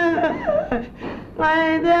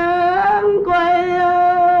快點歸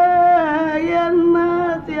啊！人啊，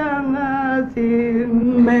將啊，前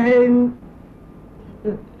面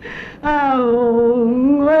啊，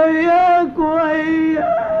紅為啊，歸啊！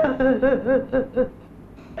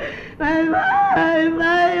快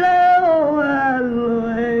啦，我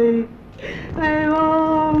淚，我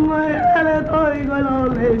咪喺度推佢落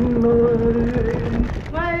靈淚，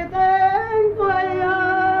快點歸啊！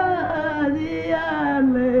啲啊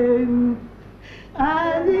靈，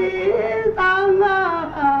啲生啊，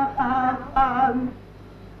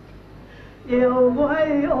要歸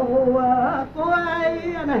我啊歸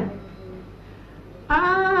啊嚟。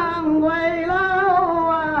為啦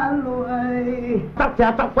累，捉蛇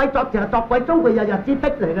捉鬼捉蛇捉鬼，中國日日之逼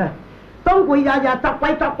嚟嘅。中國日日捉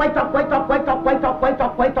鬼捉鬼捉鬼捉鬼捉鬼捉鬼捉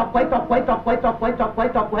鬼捉鬼捉鬼捉鬼捉鬼捉鬼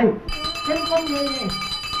捉鬼。陰公爺爺，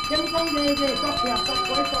陰公爺爺捉蛇捉鬼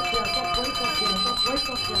捉蛇捉鬼捉蛇捉鬼捉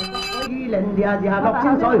蛇捉鬼。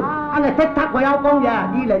2026歲，啱係即刻佢有工嘅。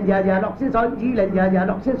2026歲，2026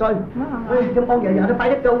歲。陰公爺爺都快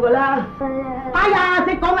啲做㗎啦。哎呀，識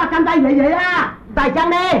講啦，咁大爺爺啦。大聲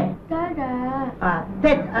啲！姐姐。啊，即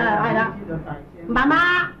係啦。媽媽。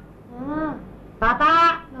爸爸。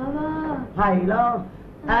係咯。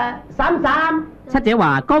嬸嬸。七姐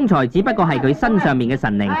話：剛才只不過係佢身上面嘅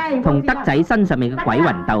神靈同德仔身上面嘅鬼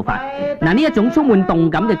魂鬥法。嗱，呢一種充滿動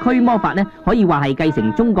感嘅驅魔法呢，可以話係繼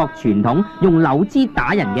承中國傳統用柳枝打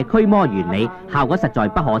人嘅驅魔原理，效果實在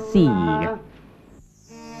不可思議嘅。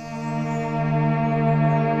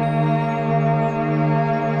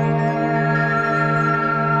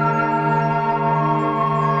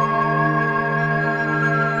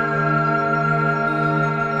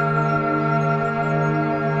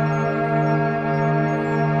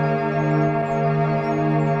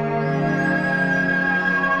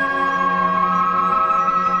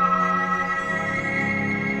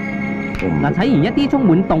嗱，睇完一啲充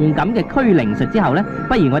滿動感嘅驅靈術之後呢，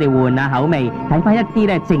不如我哋換下口味，睇翻一啲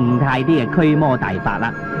咧靜態啲嘅驅魔大法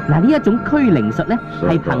啦。嗱，呢一種驅靈術呢，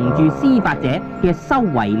係憑住施法者嘅修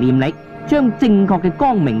為念力，將正確嘅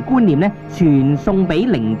光明觀念呢傳送俾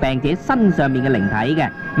靈病者身上面嘅靈體嘅，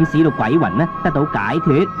咁使到鬼魂呢得到解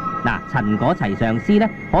脫。嗱，陳果齊上師呢，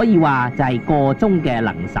可以話就係個中嘅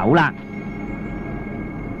能手啦。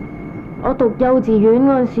我讀幼稚園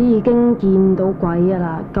嗰陣時已經見到鬼㗎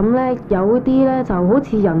啦，咁呢，有啲呢就好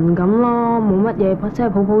似人咁咯，冇乜嘢，即係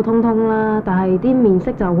普普通通啦，但係啲面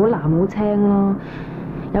色就好藍好青咯。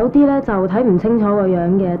有啲呢就睇唔清楚個樣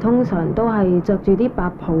嘅，通常都係着住啲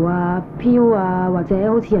白袍啊、飄啊，或者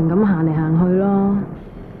好似人咁行嚟行去咯。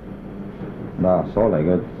嗱，所嚟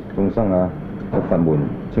嘅眾生啊，個佛門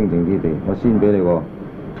清淨之地，我先俾你個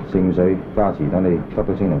聖水加持，等你得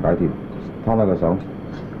到清涼解脫。攤開個手。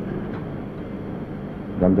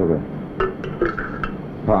飲咗佢，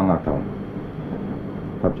拍額頭，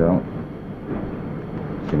合掌，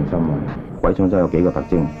誠心啊！鬼上身有幾個特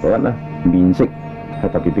徵，第一咧，面色係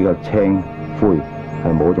特別比較青灰，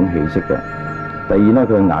係冇一種氣色嘅。第二咧，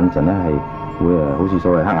佢嘅眼神咧係會好似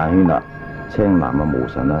所謂黑眼圈啦、青藍啊、無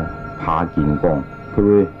神啊、怕見光，佢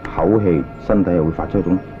會口氣、身體係會發出一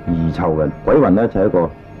種異臭嘅。鬼魂咧就係一個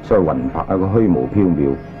所謂魂魄，一個虛無縹緲、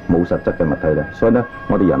冇實質嘅物體啦，所以咧，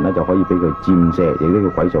我哋人咧就可以俾佢佔射，亦都叫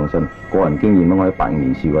鬼上身。個人經驗咧，我喺85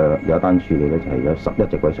年試過有一單處理咧，就係有11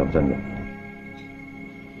隻鬼上身嘅。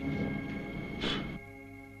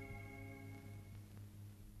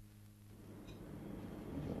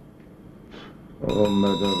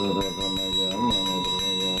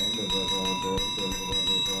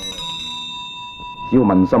只要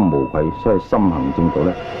問心無愧，所以心行正道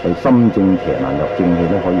咧，係心正邪難入正氣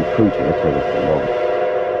咧，可以驅除一切嘅邪惡。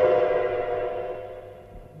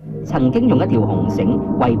曾經用一條紅繩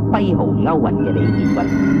為跛豪勾魂嘅李建軍，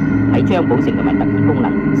喺張寶成同埋特異功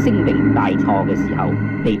能聲名大挫嘅時候，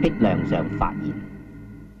被迫亮相法言。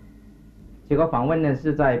這個訪問呢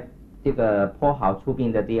是在這個頗好出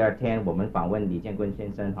殯的第二天，我們訪問李建軍先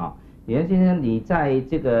生哈。李建軍先生，你在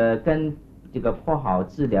這個跟這個頗好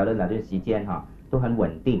治療的那段時間哈，都很穩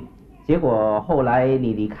定。結果後來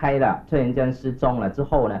你離開了，突然間失蹤了之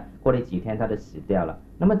後呢，過了幾天他就死掉了。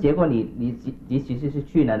那麼結果你其實是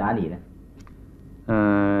去了哪裡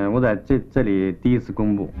呢？我在這裡第一次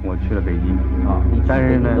公布，我去了北京。哦，你去北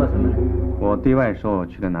京做什麼呢？我對外說我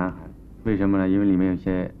去了南海，為什麼呢？因為裡面有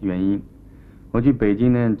些原因。我去北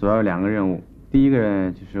京呢，主要有2個任務。第一個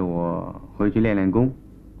呢，就是我回去練功；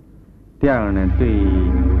第二個呢，對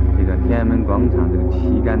這個天安門廣場這個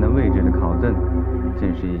旗桿的位置的考證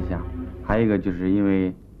證實一下。還有一個就是因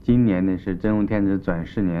為今年呢是真龍天子轉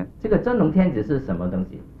世年。這個真龍天子是什麼東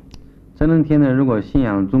西？真龍天呢，如果信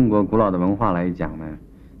仰中國古老的文化來講呢，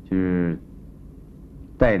就是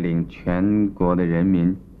帶領全國的人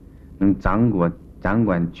民，能掌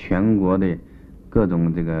管全國的各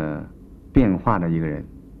種這個變化的一個人，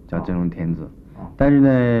叫真龍天子。但是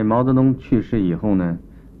呢，毛澤東去世以後呢，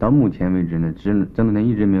到目前為止呢，真龍天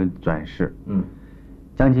一直沒有轉世。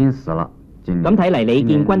江青死了。咁睇嚟，李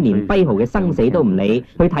建軍連跛豪嘅生死都唔理，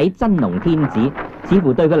去睇真龍天子，似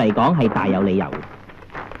乎對佢嚟講係大有理由。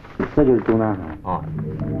這就是中南海。哦，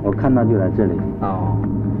我看到就在這裡。哦，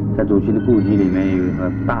在主席的故居裡面有一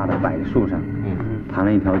個大的柏樹上，躺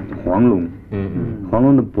了一條黃龍。黃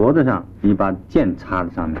龍的脖子上一把劍插在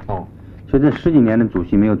上面。哦，所以這10幾年的主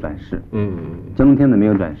席沒有轉世。真龍天子沒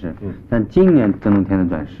有轉世。但今年真龍天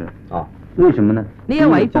子轉世。哦。為什麼呢？呢一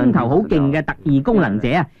位風頭好勁嘅特異功能者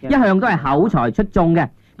啊，一向都係口才出眾嘅。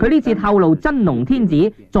佢呢次透露真龍天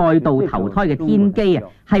子再度投胎嘅天機啊，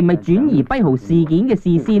係咪轉移跛豪事件嘅視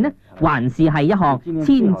線呢？還是係一項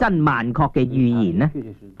千真萬確嘅預言呢？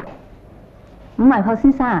伍維樸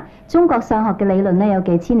先生啊，中國相學嘅理論呢有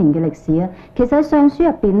幾千年嘅歷史啊。其實喺相書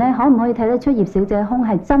入邊呢，可唔可以睇得出葉小姐胸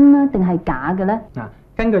係真啊定係假嘅呢？嗱，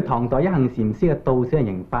根據唐代一行禪師嘅道小人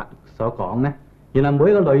形法所講呢，原來每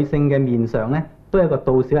一個女性嘅面上呢，都有一個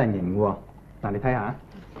道小人形喎。嗱，你睇下。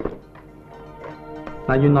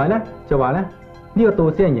嗱，原來呢就話呢，呢個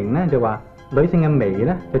道小人形呢就話女性嘅眉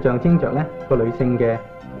呢就象徵着呢個女性嘅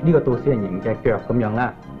呢個道小人形嘅腳咁樣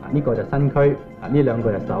啦。呢個就身軀，呢2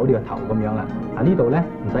個就手，呢個頭咁樣啦。呢度呢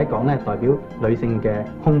唔使講呢，代表女性嘅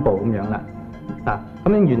胸部咁樣啦。咁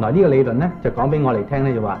樣原來呢個理論呢就講俾我哋聽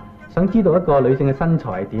呢，就話想知道一個女性嘅身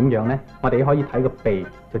材係點樣呢，我哋可以睇個鼻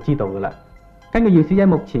就知道噶啦。根據葉小姐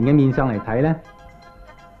目前嘅面相嚟睇呢，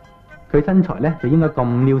佢身材呢就應該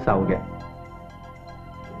咁撩瘦嘅。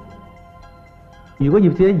如果葉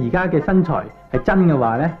小姐而家嘅身材係真嘅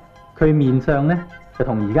話呢，佢面相呢就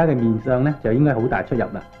同而家嘅面相呢就應該好大出入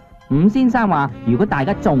啦。伍先生話：如果大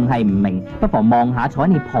家仲係唔明，不妨望下坐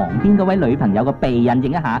喺你旁邊嗰位女朋友個鼻印證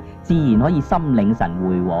一下，自然可以心領神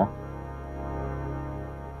會喎。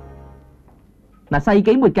嗱，世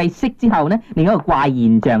紀末繼色之後呢，另一個怪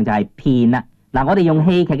現象就係騙啦。嗱，我哋用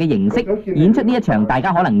戲劇嘅形式演出呢一場大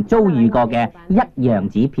家可能遭遇過嘅一樣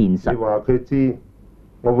子騙術。你話佢知，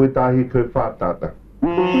我會帶挈佢發達啊！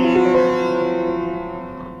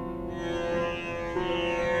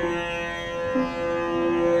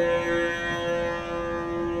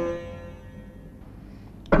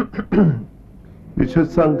你出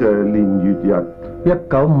生嘅年月日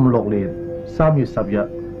？1956年3月10日。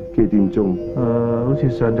幾點鐘？好似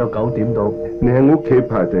上晝9點到。你喺屋企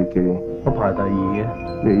排第幾？我排第2嘅。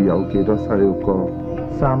你有幾多細路哥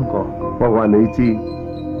？3個。我話你知，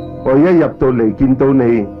我一入到嚟見到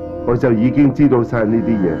你，我就已經知道晒呢啲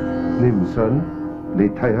嘢。你唔信？你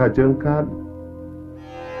睇下張卡，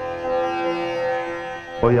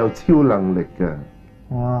我有超能力㗎。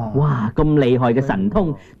哇！咁厲害嘅神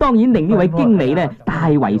通，當然令呢位經理呢大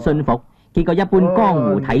為信服。結果一般江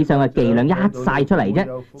湖睇上嘅伎倆一晒出嚟啫，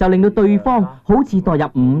就令到對方好似墮入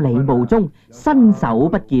五里霧中，伸手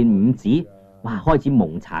不見五指。哇！開始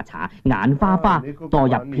蒙查查、眼花花，墮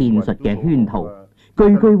入騙術嘅圈套。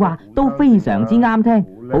句句話都非常之啱聽，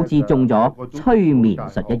好似中咗催眠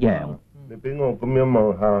術一樣。你俾我咁樣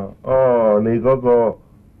望下，哦，你嗰個，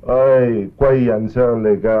貴人上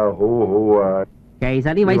嚟㗎，好好啊！其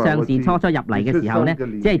實呢位上士初初入嚟嘅時候呢，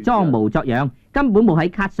只係裝模作樣，根本冇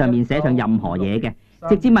喺卡上面寫上任何嘢嘅，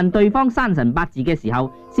直至問對方生辰八字嘅時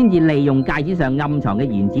候，先至利用戒指上暗藏嘅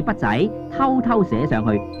原子筆仔偷偷寫上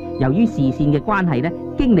去。由於視線嘅關係呢，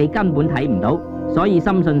經理根本睇唔到，所以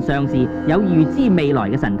深信上士有預知未來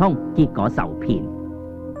嘅神通，結果受騙。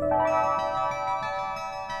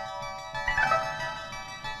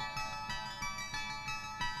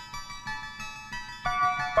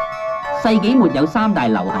世紀末有3大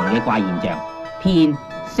流行嘅怪現象：騙、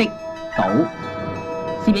色、賭。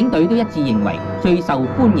攝影隊都一致認為最受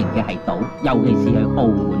歡迎嘅係賭，尤其是去澳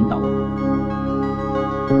門賭。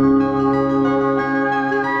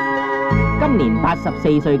今年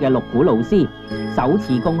84歲嘅陸古老師首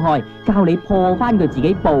次公開教你破翻佢自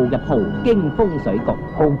己報嘅葡京風水局。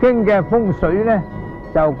葡京嘅風水呢，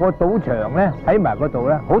就個賭場呢喺埋嗰度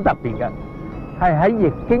呢，好特別嘅，係喺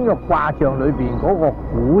易經嘅卦象裏邊嗰個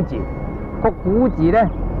古字。個古字呢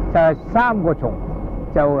就係3個蟲，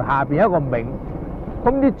就下邊一個冥。咁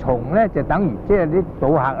啲蟲呢就等於即係啲賭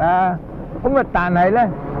客啦。咁啊，但係呢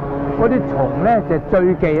嗰啲蟲呢就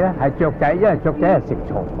最忌呢係雀仔，因為雀仔係食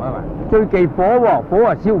蟲啊嘛。最忌火喎，火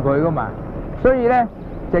係燒佢噶嘛。所以呢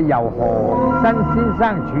就由何生先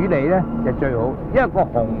生處理呢就最好，因為個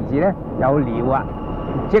紅字呢有鳥啊，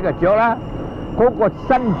即係雀啦。嗰個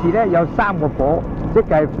新字呢有3個火，即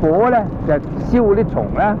係火呢就燒啲蟲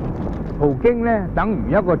啦。葡京呢等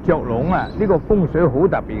於一個雀籠啊！呢個風水好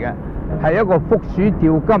特別嘅，係一個福鼠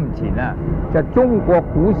吊金錢啊！就中國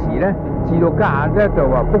古時呢，至到家下呢就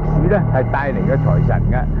話福鼠呢係帶嚟嘅財神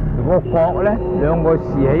嘅。個角呢2個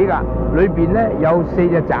豎起㗎，裏邊呢有4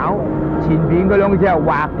隻爪，前邊嗰2隻係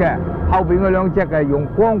畫嘅，後邊嗰2隻係用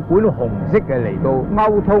光管紅色嘅嚟到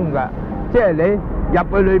溝通㗎。即係你入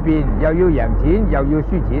去裏邊又要贏錢又要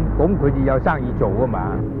輸錢，咁佢哋有生意做㗎嘛。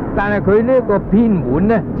但係佢呢個偏門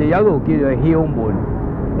呢，就有一度叫做竅門，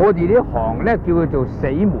我哋呢行呢叫佢做死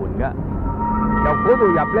門㗎。由嗰度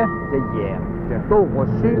入呢，就贏就多過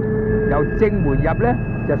輸，由正門入呢，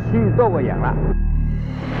就輸多過贏啦。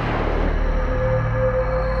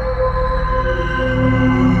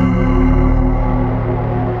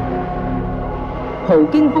葡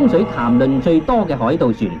京風水談論最多嘅海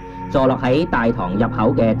盜船，坐落喺大堂入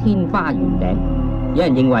口嘅天花園頂。有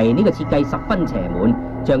人認為呢個設計十分邪門，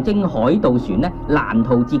象徵海盜船呢難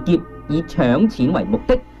逃劫劫，以搶錢為目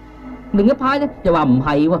的。另一派呢又話唔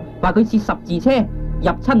係喎，話佢似十字車，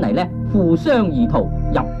入親嚟呢負傷而逃，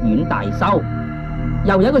入院大修。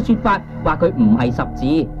又有一個說法話佢唔係十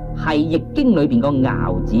字，係易經裏邊個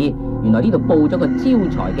爻字。原來呢度佈咗個招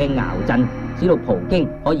財嘅爻陣，使到葡京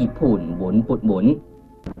可以盆滿缽滿。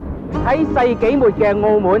喺世紀末嘅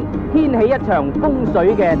澳門，掀起一場風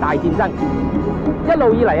水嘅大戰爭。一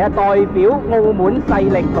路以嚟啊，代表澳門勢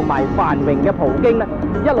力同埋繁榮嘅葡京呢，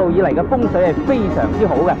一路以嚟嘅風水係非常之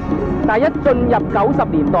好嘅。但係一進入90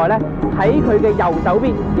年代呢，喺佢嘅右手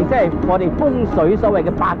邊，亦即係我哋風水所謂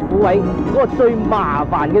嘅八股位嗰個最麻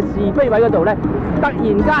煩嘅是非位嗰度呢，突然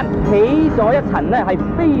間起咗一層呢係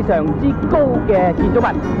非常之高嘅建築物。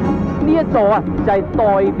呢一座啊就係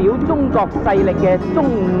代表中國勢力嘅中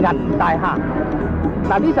銀大廈。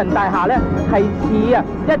嗱，呢層大廈咧係似啊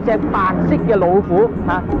一隻白色嘅老虎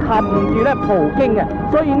擒住咧葡京嘅，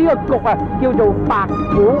所以呢個局啊叫做白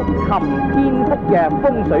虎擒蝙蝠嘅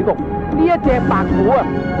風水局。呢一隻白虎啊，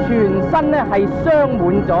全身咧係鑲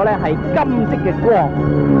滿咗咧係金色嘅光，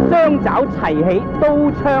雙爪齊起，刀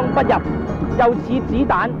槍不入，又似子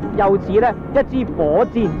彈，又似咧一支火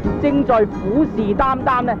箭，正在虎視眈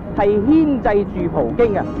眈咧係牽制住葡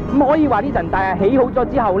京啊！咁可以話呢層大廈起好咗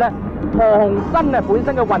之後咧，何鴻燊啊本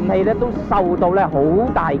身嘅運氣咧都受到咧好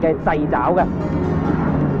大嘅掣肘嘅。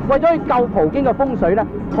為咗去救葡京嘅風水咧，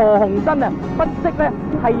何鴻燊啊不惜咧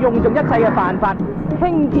係用盡一切嘅辦法，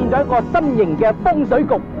興建咗一個新型嘅風水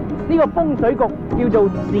局。呢個風水局叫做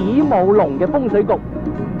子母龍嘅風水局，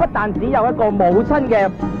不但只有一個母親嘅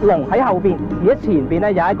龍喺後邊，而喺前邊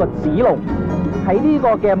咧有一個子龍。喺呢個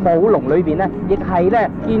嘅母龍裏邊咧，亦係咧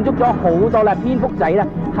建築咗好多咧蝙蝠仔咧，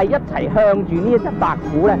係一齊向住呢一隻白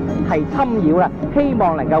虎咧係侵擾啦，希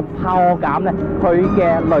望能夠破減咧佢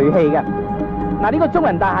嘅戾氣嘅。嗱，呢個中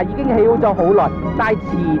人大廈已經起好咗好耐，但係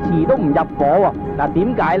遲都唔入伙喎。嗱，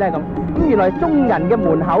點解咧咁？咁原來中人嘅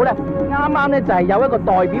門口咧，啱啱咧就係有一個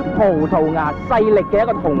代表葡萄牙勢力嘅一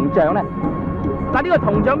個銅像咧。嗱，呢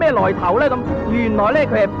個銅像咩來頭咧？咁原來咧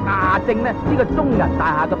佢係牙正咧呢個中人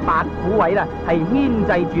大廈嘅白虎位啦，係牽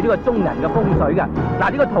制住呢個中人嘅風水㗎。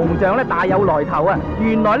嗱，呢個銅像咧大有來頭啊！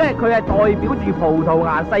原來咧佢係代表住葡萄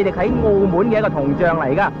牙勢力喺澳門嘅一個銅像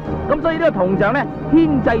嚟㗎。咁所以呢個銅像咧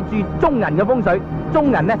牽制住中人嘅風水，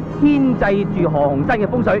中人咧牽制住何鴻燊嘅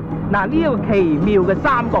風水。嗱，呢個奇妙嘅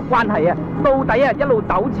三角關係啊，到底啊一路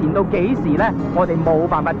糾纏到幾時咧？我哋冇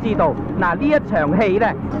辦法知道。嗱，呢一場戲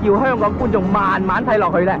咧，叫香港觀眾慢慢睇落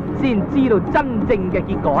去咧，先知道真正嘅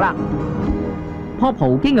結果啦。破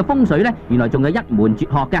葡京嘅風水咧，原來仲有一門絕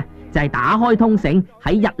學嘅，就係打開通勝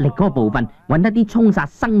喺日曆嗰個部分揾一啲沖殺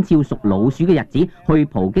生肖屬老鼠嘅日子去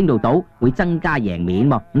葡京度賭，會增加贏面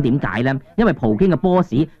喎。咁點解呢？因為葡京嘅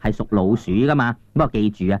boss 係屬老鼠噶嘛。咁啊，記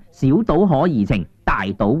住啊，小賭可怡情，大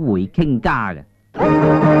賭會傾家嘅。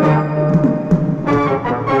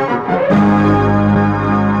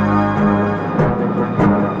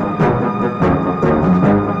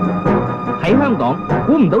喺香港，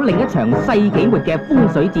估唔到另一場世紀末嘅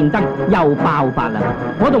風水戰爭又爆發啦！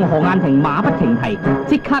我同何雁婷馬不停蹄，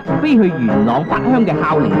即刻飛去元朗八鄉嘅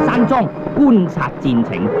孝陵山莊觀察戰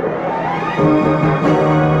情。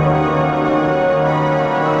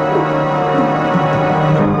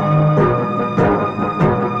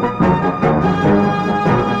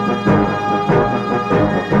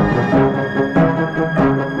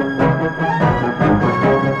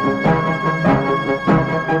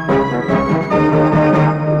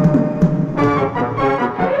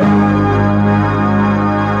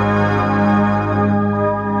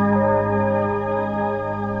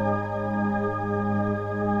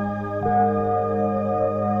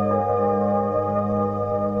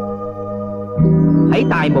喺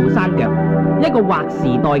大霧山腳，一個劃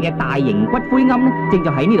時代嘅大型骨灰龕咧，正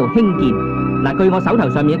在喺呢度興建。嗱，據我手頭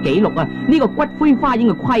上面嘅記錄啊，呢個骨灰花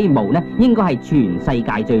園嘅規模咧，應該係全世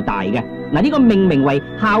界最大嘅。嗱，呢個命名為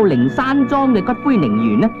孝陵山莊嘅骨灰陵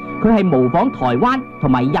園咧，佢係模仿台灣同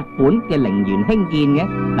埋日本嘅陵園興建嘅。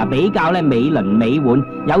嗱，比較咧美輪美奐，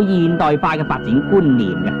有現代化嘅發展觀念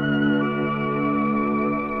嘅。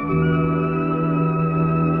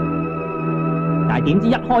但係點知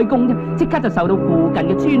一開工啫，即刻就受到附近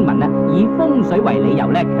嘅村民啊以風水為理由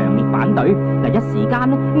咧強烈反對。嗱，一時間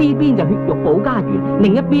咧呢邊就血肉保家園，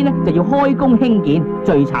另一邊咧就要開工興建，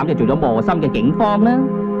最慘就做咗磨心嘅警方啦。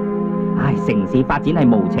唉，城市發展係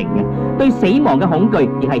無情嘅，對死亡嘅恐懼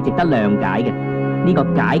亦係值得諒解嘅。呢個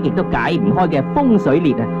解極都解唔開嘅風水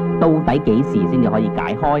裂啊，到底幾時先至可以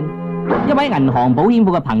解開呢？一位銀行保險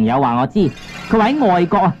庫嘅朋友話我知，佢話喺外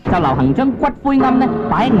國啊就流行將骨灰龕咧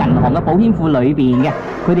擺喺銀行嘅保險庫裏邊嘅。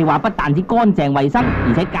佢哋話不但止乾淨衛生，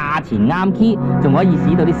而且價錢啱 key， 仲可以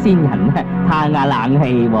使到啲先人咧嘆下冷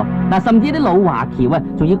氣喎。嗱，甚至啲老華僑啊，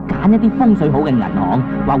仲要揀一啲風水好嘅銀行，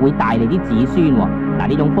話會帶嚟啲子孫喎。嗱，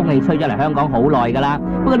呢種風氣吹咗嚟香港好耐㗎啦，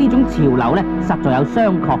不過呢種潮流咧實在有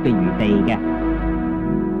商榷嘅餘地嘅。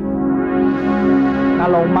嗱，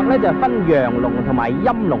龍脈咧就分陽龍同埋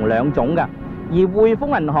陰龍兩種㗎，而匯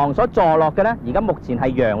豐銀行所坐落嘅咧，而家目前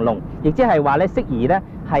係陽龍，亦即係話咧適宜咧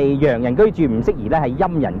係陽人居住，唔適宜咧係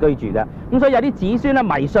陰人居住嘅。咁所以有啲子孫咧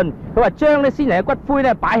迷信，佢話將咧先人嘅骨灰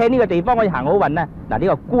咧擺喺呢個地方可以行好運咧。嗱，呢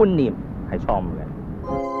個觀念係錯誤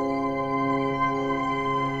嘅。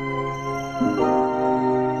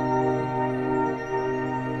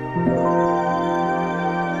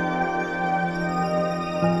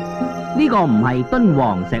呢個唔係敦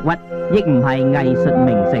煌石窟，亦唔係藝術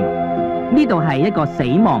名城，呢度係一個死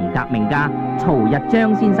亡革命家曹日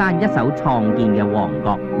章先生一手創建嘅王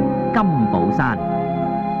國金寶山。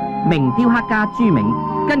名雕刻家朱銘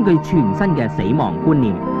根據全新嘅死亡觀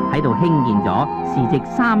念，喺度興建咗市值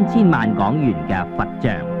3000萬港元嘅佛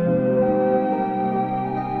像。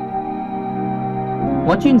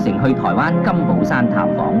我專程去台灣金寶山探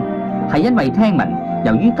訪，係因為聽聞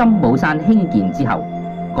由於金寶山興建之後，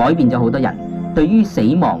改變咗好多人對於死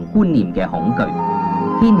亡觀念嘅恐懼，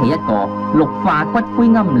掀起一個綠化骨灰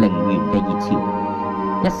龕陵園嘅熱潮。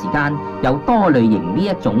一時間有多類型呢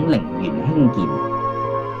一種陵園興建。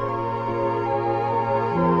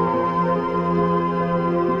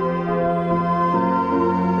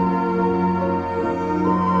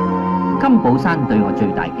金寶山對我最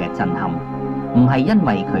大嘅震撼，唔係因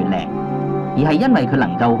為佢靚，而係因為佢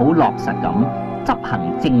能夠好落實咁執行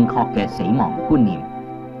正確嘅死亡觀念，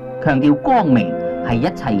強調光明係一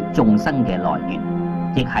切眾生嘅來源，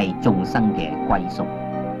亦係眾生嘅歸宿。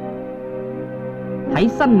喺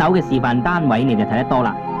新樓嘅示範單位你就睇得多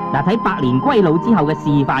啦。嗱，睇百年歸老之後嘅示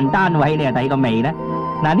範單位你又睇過未呢？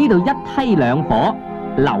嗱，呢度一梯兩伙，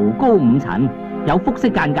樓高5層，有複式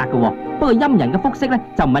間隔嘅喎。不過陰人嘅複式咧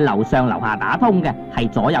就唔係樓上樓下打通嘅，係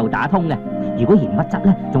左右打通嘅。如果嫌屈質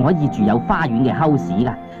咧，仲可以住有花園嘅 house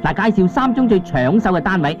噶。嗱，介紹3種最搶手嘅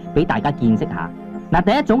單位俾大家見識下。嗱，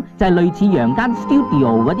第一種就係類似陽間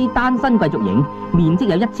studio 嗰啲單身貴族型，面積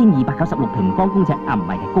有1296平方公尺，唔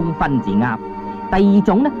係公分至啱。第二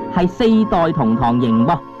種咧係4代同堂型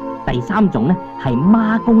喎。第3種咧係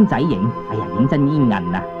孖公仔型，哎呀，認真煙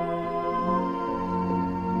韌啊！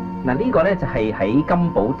嗱，呢個咧就係喺金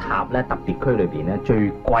寶塔咧特別區裏邊咧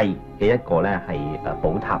最貴嘅一個咧係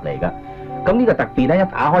寶塔嚟噶。咁呢個特別咧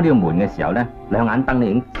一打開呢個門嘅時候咧，兩眼燈咧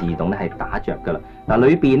已經自動咧係打着噶啦。嗱，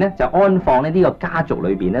裏邊咧就安放咧呢個家族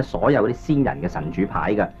裏邊咧所有啲先人嘅神主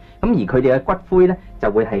牌噶。咁而佢哋嘅骨灰咧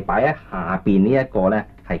就會係擺喺下邊呢一個咧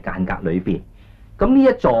係間隔裏邊。咁呢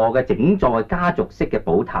一座嘅整座嘅家族式嘅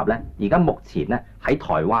寶塔咧，而家目前咧喺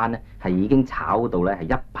台灣咧係已經炒到咧係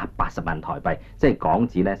180萬台幣，即係港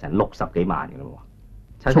紙咧成60幾萬嘅咯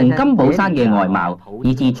喎。從金寶山嘅外貌，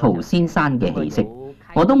以至曹先生嘅氣息，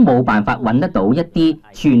我都冇辦法揾得到一啲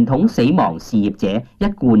傳統死亡事業者一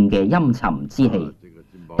貫嘅陰沉之氣。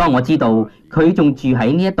當我知道佢仲住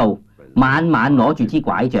喺呢一度，晚晚攞住支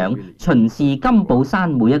拐杖巡視金寶山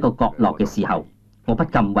每一個角落嘅時候，我不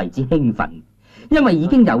禁為之興奮。因為已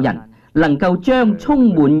經有人能夠將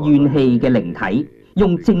充滿怨氣嘅靈體，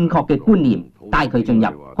用正確嘅觀念帶佢進入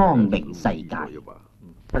光明世界。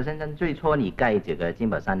曹先生，最初你蓋這個金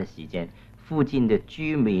寶山的時間，附近的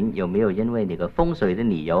居民有沒有因為那個風水的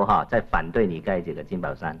理由在反對你蓋這個金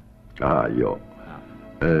寶山？有。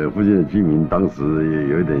附近的居民當時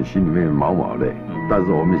有一點心裡面毛毛的，但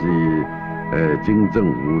是我們是經政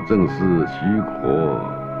府正式許可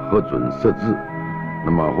核准設置。那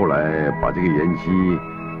麼後來把這個園區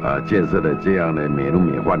建設得這樣的美輪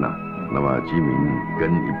美奐啦，那麼居民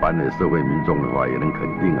跟一般的社會民眾的話也能肯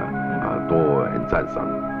定都很讚賞。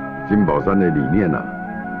金寶山的理念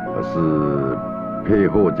是配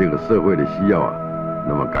合這個社會的需要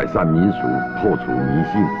那麼改善民俗，破除迷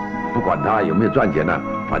信。不管他有沒有賺錢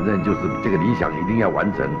反正就是這個理想一定要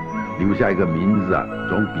完成，留下一個名字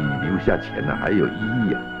總比留下錢還有意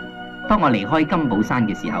義。當我離開金寶山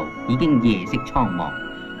嘅時候，已經夜色蒼茫。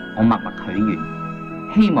我默默許願，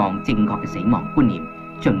希望正確嘅死亡觀念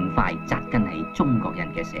盡快扎根喺中國人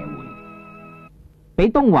嘅社會。比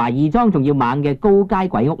東華義莊仲要猛嘅高階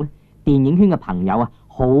鬼屋咧，電影圈嘅朋友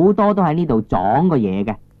好多都喺呢度撞過嘢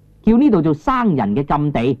嘅，叫呢度做生人嘅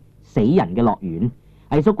禁地、死人嘅樂園。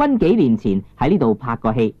魏淑君幾年前喺呢度拍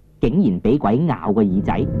過戲，竟然俾鬼咬個耳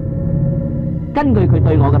仔。根據佢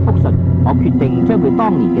對我嘅複述，我決定將佢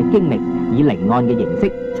當年嘅經歷以靈案嘅形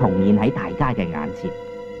式重現喺大家嘅眼前。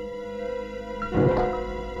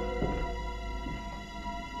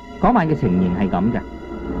嗰晚嘅情形係咁嘅，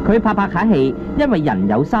佢拍下戲，因為人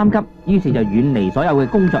有三急，於是就遠離所有嘅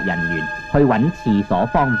工作人員，去揾廁所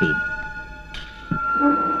方便。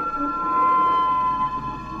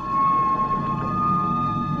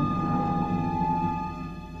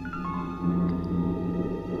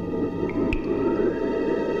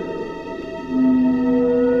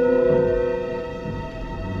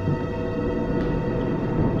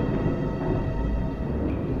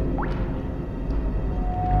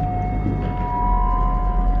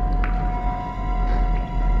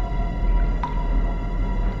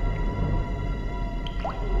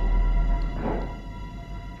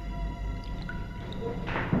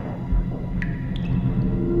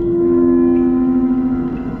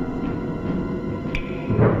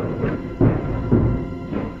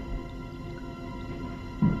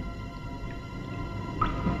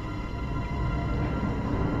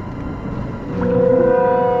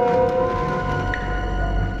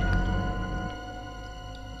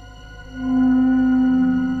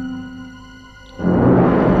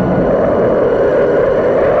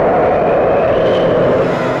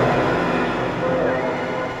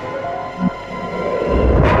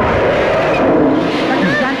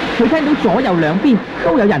左右兩邊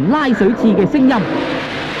都有人拉水刺嘅聲音。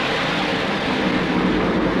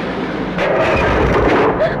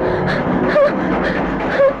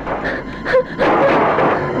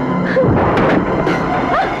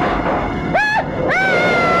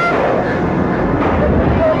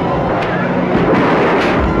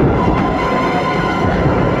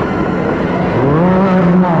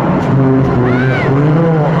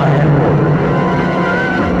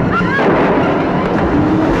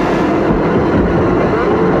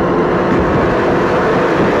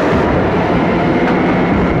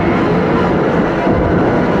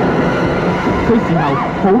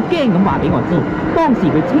好驚咁話俾我知，當時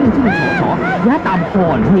佢清清楚楚有一啖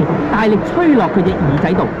寒氣大力吹落佢隻耳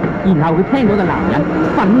仔度，然後佢聽到個男人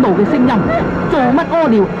憤怒嘅聲音：做乜屙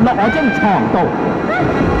尿落我張床度？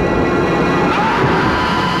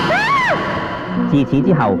自此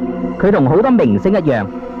之後，佢同好多明星一樣，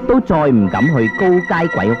都再唔敢去高街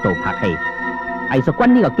鬼屋度拍戲。藝術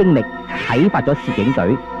君呢個經歷啟發咗攝影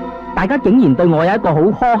隊，大家竟然對我有一個好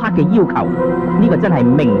苛刻嘅要求，呢個真係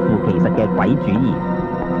名副其實嘅鬼主意。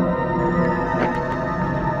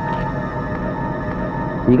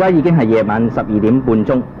而家已經係夜晚12點半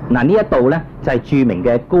鐘，嗱呢一度呢，就係著名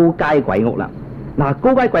嘅高街鬼屋啦。嗱，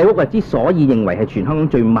高街鬼屋啊，之所以認為係全香港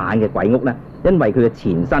最猛嘅鬼屋呢，因為佢嘅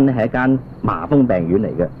前身呢係一間麻風病院嚟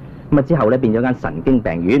嘅，咁啊之後呢變咗間神經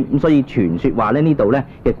病院，咁所以傳說話呢度呢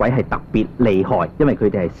嘅鬼係特別厲害，因為佢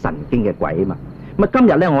哋係神經嘅鬼啊嘛。咁啊今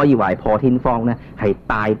日呢，我可以話係破天荒呢，係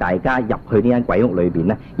帶大家入去呢間鬼屋裏邊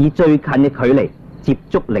呢，以最近嘅距離接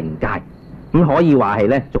觸靈界。咁可以話係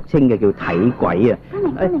咧俗稱嘅叫睇鬼啊！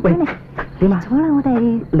喂，點啊？坐啦，我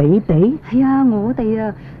哋。你哋？係啊，我哋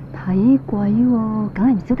啊睇鬼喎，梗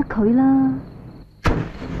係唔少得佢啦。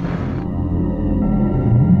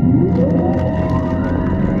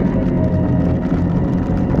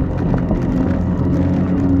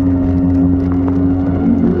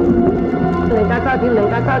靈界收錢，靈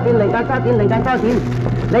界收錢，靈界收錢，靈界收錢。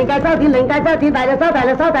靈界收錢，靈界收錢，大力收，大力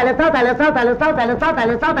收，大力收，大力收，大力收，大力收，大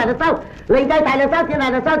力收，大力收，靈界大力收錢，大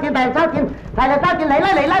力收錢，大力收錢，大力收錢，嚟啦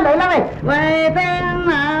嚟啦嚟啦喂！喂叮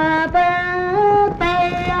啊叮地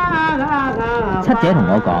啊！七姐同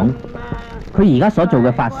我講，佢而家所做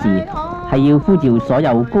嘅法事係要呼召所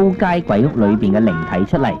有高街鬼屋裏邊嘅靈體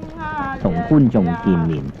出嚟，同觀眾見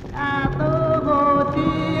面。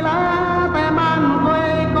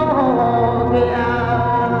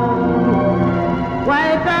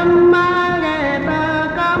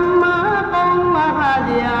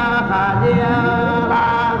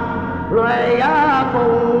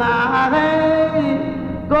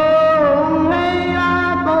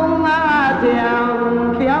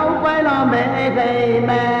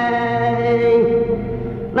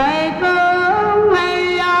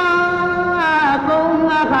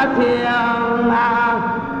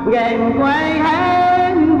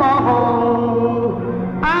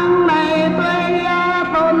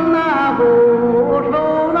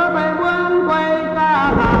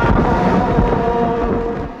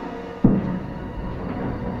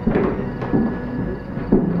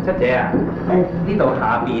七姐啊，呢度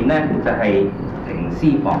下邊咧就係停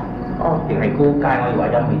屍房，亦係高街可以話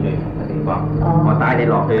陰氣最重嘅地方。我帶你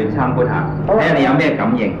落去參觀下，睇下你有咩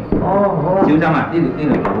感應。小心啊！呢條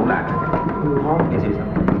路好難嘅，你小心。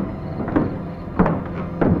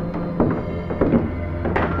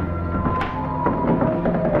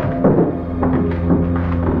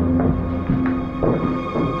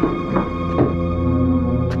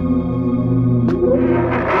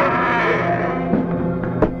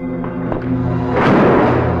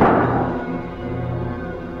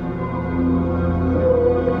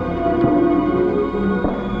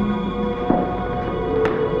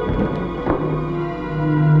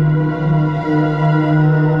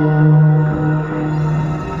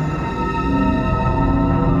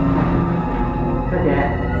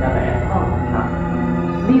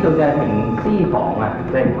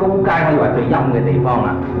嘅地方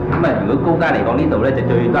啦，咁啊，如果高街嚟講，呢度咧就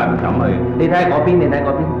最多人唔敢去。你睇下嗰邊，你睇下嗰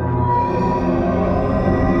邊。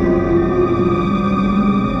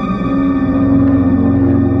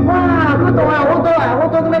哇！嗰度啊，好多啊，好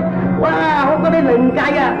多咩？哇！好多啲靈界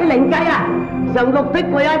啊，啲靈界啊，成六匹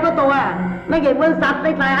鬼喺嗰度啊，乜嘢本殺死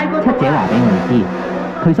晒喺嗰度。七姐話俾我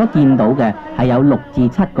知，佢所見到嘅係有6至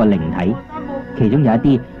7個靈體，其中有一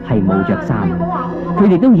啲係冇着衫，佢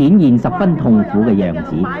哋都顯現十分痛苦嘅樣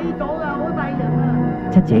子。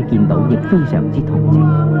七姐見到亦非常之同情，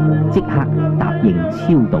即刻答應超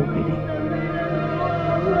度佢哋。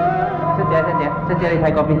七姐，你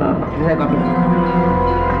睇嗰邊，你睇嗰邊。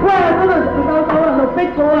哇！嗰度成個啊，6匹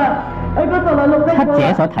個啊，喺嗰度啊，6匹個。七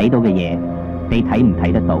姐所睇到嘅嘢，你睇唔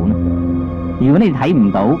睇得到呢？如果你睇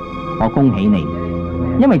唔到，我恭喜你，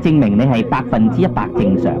因為證明你係100%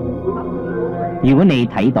正常。如果你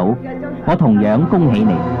睇到，我同樣恭喜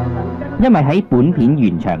你，因為喺本片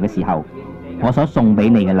完場嘅時候，我所送俾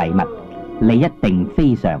你嘅禮物，你一定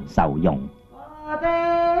非常受用。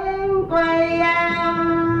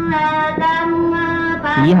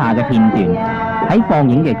以下嘅片段喺放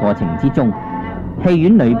映嘅過程之中，戲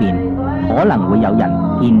院裏邊可能會有人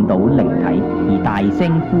見到靈體而大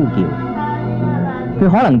聲呼叫，佢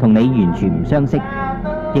可能同你完全唔相識，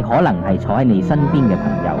亦可能係坐喺你身邊嘅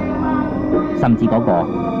朋友，甚至嗰個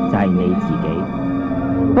就係你自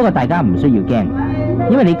己。不過大家唔需要驚，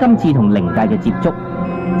因為你今次同靈界嘅接觸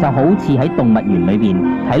就好似喺動物園裏邊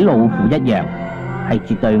睇老虎一樣，係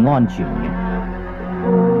絕對安全嘅。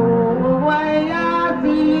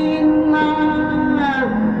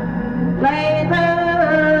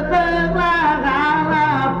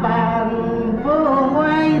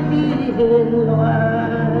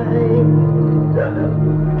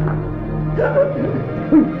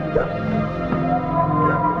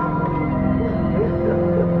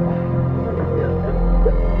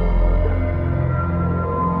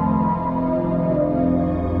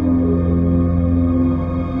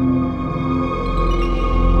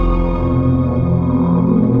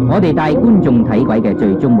我哋帶觀眾睇鬼嘅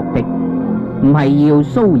最終目的，唔係要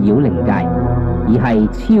騷擾靈界，而係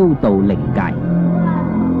超度靈界。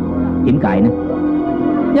點解呢？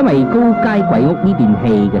因為高街鬼屋呢段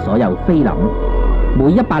戲嘅所有菲林，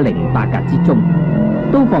每108格之中，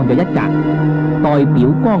都放咗一格代表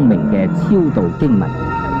光明嘅超度經文。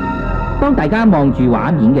當大家望住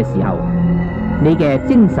畫面嘅時候，你嘅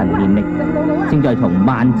精神念力正在同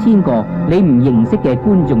萬千個你唔認識嘅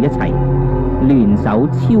觀眾一齊聯手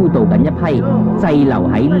超度緊一批滯留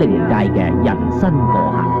喺靈界嘅人生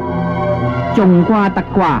過客。種瓜得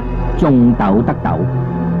瓜，種豆得豆。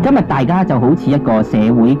今日大家就好似一個社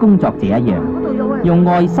會工作者一樣，用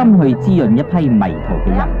愛心去滋潤一批迷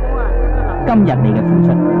途嘅人。今日你嘅付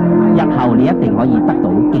出，日後你一定可以得到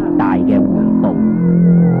極大嘅回報。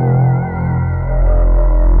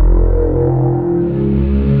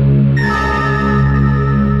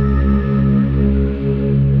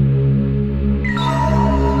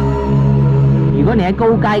如果你喺高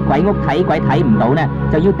街鬼屋睇鬼睇唔到呢，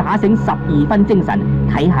就要打醒12分精神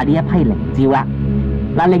睇下呢一批靈照啦。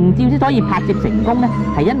嗱，靈照之所以拍攝成功呢，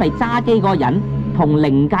係因為揸機嗰個人同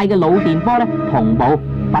靈界嘅腦電波呢同步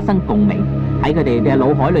發生共鳴，喺佢哋嘅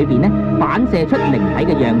腦海裏邊呢反射出靈體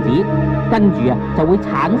嘅樣子，跟住就會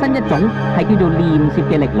產生一種係叫做念攝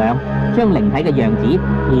嘅力量，將靈體嘅樣子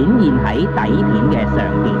顯現喺底片嘅上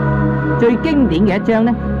邊。最經典嘅一張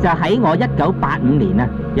呢，就喺我1985年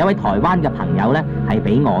有位台灣嘅朋友呢係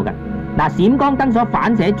俾我嘅。嗱，閃光燈所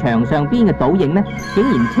反射喺牆上邊嘅倒影呢，竟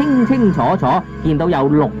然清清楚楚見到有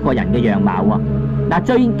6個人嘅樣貌喎。嗱，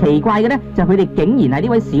最奇怪嘅呢，就係佢哋竟然係呢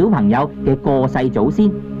位小朋友嘅過世祖先。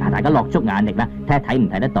嗱，大家落足眼力啦，睇下睇唔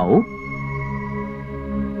睇得到？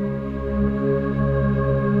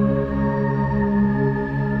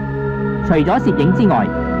除咗攝影之外，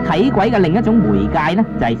睇鬼嘅另一種媒介呢，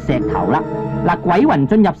就係石頭啦。嗱，鬼魂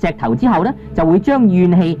進入石頭之後呢，就會將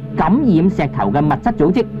怨氣感染石頭嘅物質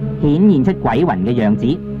組織，顯現出鬼魂嘅樣子。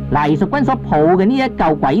黎淑君所抱嘅呢一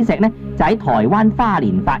嚿鬼石呢，就喺台灣花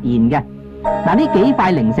蓮發現嘅。嗱，呢幾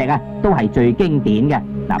塊靈石都係最經典嘅。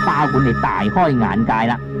嗱，包管你大開眼界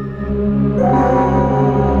啦！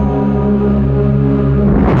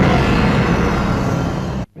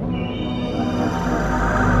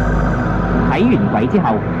睇完鬼之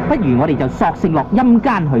後，不如我哋就索性落陰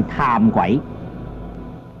間去探鬼。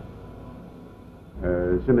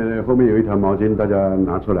现在呢，后面有一条毛巾，大家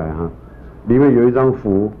拿出来哈，里面有一张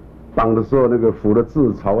符，绑的时候那个符的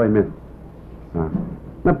字朝外面，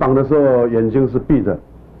那绑的时候眼睛是闭着，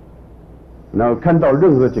然后看到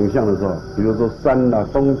任何景象的时候，比如说山啊、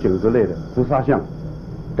风景之类的菩萨像，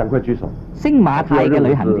赶快举手。星馬泰嘅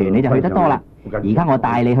旅行團你就去得多啦，而家我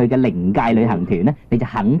帶你去嘅靈界旅行團呢，你就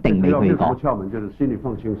肯定未去過。竅門就是心裡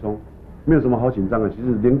放輕鬆，沒有什麼好緊張的。其實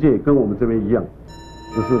靈界跟我們這邊一樣，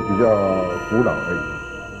只是比較古老而已。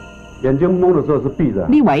眼睛蒙的時候是閉着。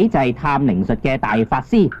呢位就係探靈術嘅大法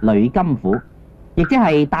師呂金虎，亦即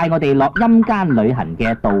係帶我哋落陰間旅行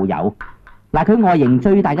嘅導遊。嗱，佢外形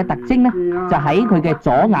最大嘅特徵呢，就喺佢嘅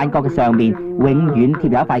左眼角嘅上面，永遠貼有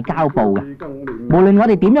一塊膠布嘅。無論我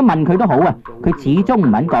哋點樣問佢都好佢始終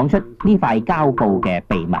唔肯講出呢塊膠布嘅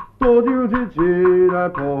秘密。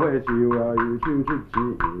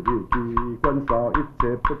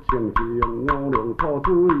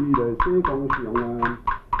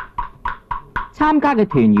參加嘅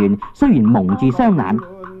團員雖然蒙住雙眼，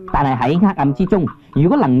但係喺黑暗之中，如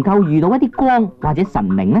果能夠遇到一啲光或者神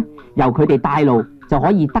靈呢，由佢哋帶路就可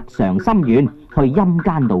以得償心願，去陰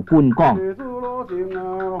間度觀光。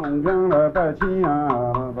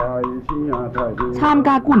參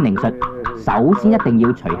加觀靈術，首先一定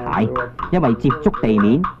要除鞋，因為接觸地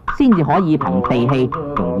面先至可以憑地氣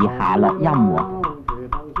容易下落陰喎。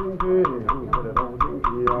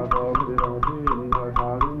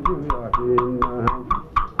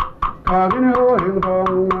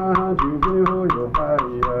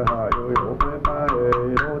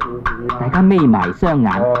大家眯埋雙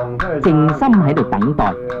眼，靜心喺度等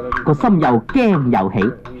待，個心又驚又喜。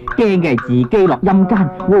驚嘅係自己落陰間，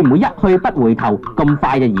會唔會一去不回頭，咁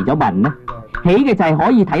快就移咗民呢？喜嘅就係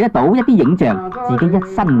可以睇得到一啲影像，自己一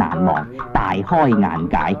生難忘，大開眼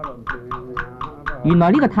界。原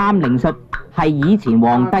來呢個探靈術係以前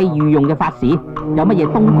皇帝御用嘅法事，有乜嘢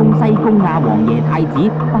東宮西宮啊、王爺太子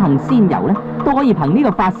不幸仙遊呢，都可以憑呢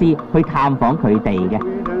個法事去探訪佢哋嘅。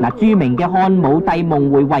嗱，著名嘅漢武帝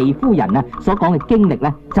夢回衛夫人啊，所講嘅經歷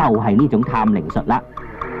呢，就係呢種探靈術啦。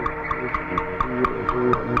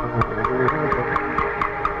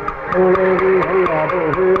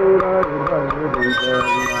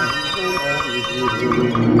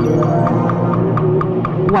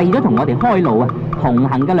為咗同我哋開路啊，同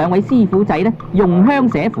行嘅兩位師傅仔呢，用香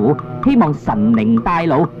寫符，希望神靈帶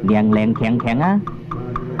路，靚靚強強啊！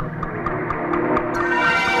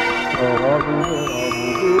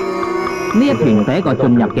呢一團第一個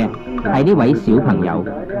進入嘅係呢位小朋友，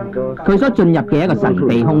佢所進入嘅一個神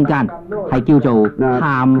秘空間係叫做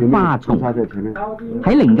探花叢。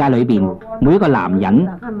喺靈界裏邊，每一個男人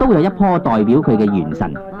都有一棵代表佢嘅元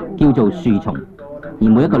神，叫做樹叢；而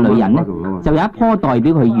每一個女人呢，就有一棵代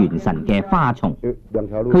表佢元神嘅花叢。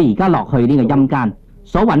佢而家落去呢個陰間，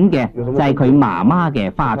所揾嘅就係佢媽媽嘅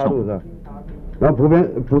花叢。然後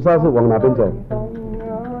菩薩是往哪邊走？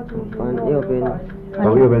往右邊。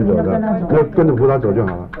往右邊走的，那跟着菩薩走就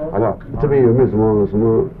好了，好不好？這邊有沒有什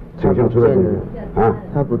麼景象出來？啊？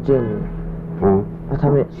他不見了。啊？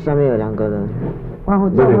上面有兩個人。那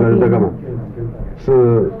兩個人在幹嘛？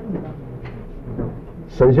是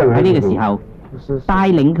神像還是？喺呢個時候，帶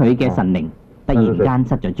領佢嘅神靈突然間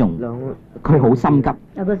失咗蹤，佢好心急。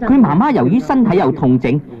佢媽媽由於身體有痛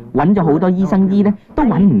症，揾咗好多醫生醫呢，都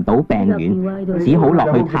揾唔到病源，只好落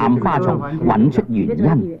去探花叢揾出原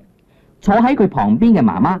因。坐喺佢旁邊嘅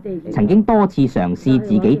媽媽曾經多次嘗試自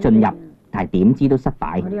己進入，但係點知都失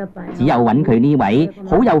敗，只有揾佢呢位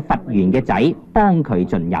好有佛緣嘅仔幫佢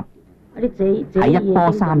進入。喺一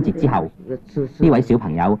波三折之後，呢位小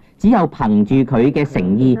朋友只有憑住佢嘅誠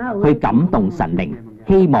意去感動神靈，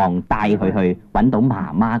希望帶佢去揾到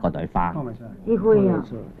媽媽嗰朵花。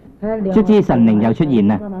卒之神靈又出現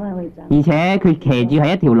啦，而且佢騎住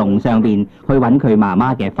喺一條龍上邊去揾佢媽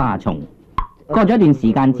媽嘅花叢。過咗一段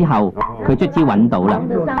時間之後，佢卒之揾到啦。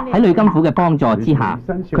喺女金虎嘅幫助之下，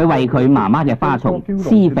佢為佢媽媽嘅花叢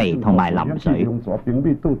施肥同埋淋水。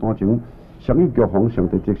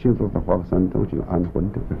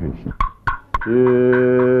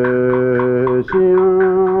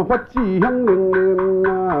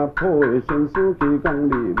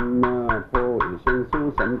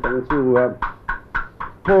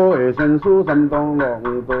破的仙書三當浪，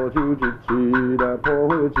多手一支啦，破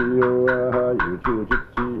好之後啊，又手一支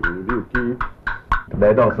又支。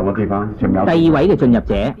來到什麼地方？第二位嘅進入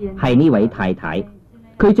者係呢位太太，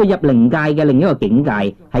佢進入靈界嘅另一個境界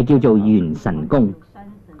係叫做元神宮。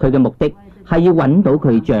佢嘅目的係要揾到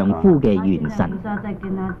佢丈夫嘅元神。再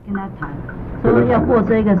跟他談，說要過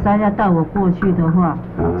這個山，要帶我過去的話，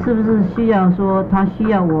是不是需要說他需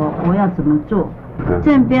要我要怎麼做？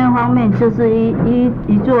正邊方面就是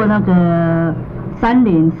一座那個山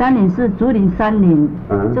林，山林是竹林山林，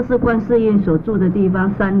就是觀世音所住的地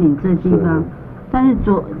方，山林這地方。但是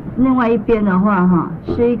另外一邊的話，哈，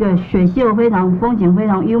是一個水秀非常風景非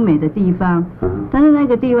常優美的地方，但是那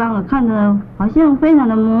個地方我看着好像非常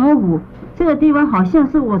的模糊，這個地方好像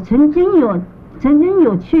是我曾經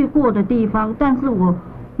有去過的地方，但是我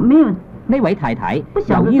沒有。呢位太太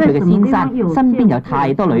由於佢嘅先生身邊有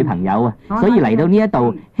太多女朋友啊，所以嚟到呢一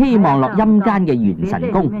度，希望落陰間嘅元神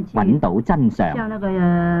宮揾到真相。像那個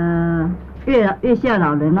月下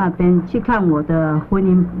老人那邊去看我的婚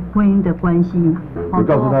姻的關係。你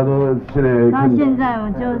告訴他說，現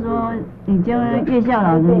在就是說，已經月下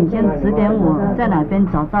老人已經指點我在哪邊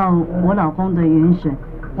找到我老公的元神。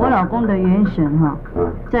我老公的元神哈，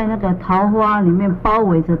在那個桃花裡面包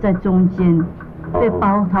圍着，在中間。被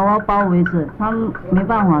桃花包圍着，他沒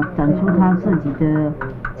辦法展出他自己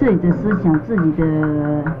的思想、自己的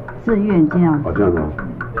志願，這樣。這樣子。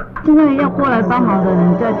现在要過來幫忙的人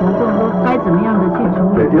在頭痛，說該怎麼樣的去處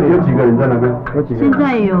理。有幾個人在那邊？有幾個人？現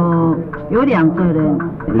在有2個人。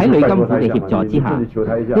喺女金婦嘅協助之下，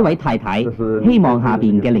呢位太太希望下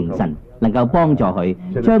邊嘅靈神能夠幫助佢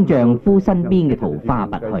將丈夫身邊嘅桃花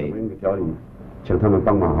拔去。請他們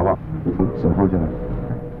幫忙，好不好？手放下來。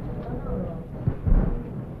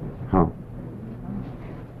好。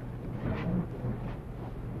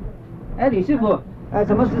哎，李師傅。哎，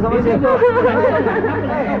什麼事？什麼事？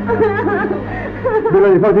沒關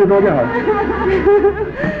係，放心說就好。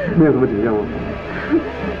沒有什麼景象嗎？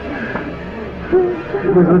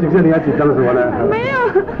為什麼景象你還緊張什麼呢？沒有。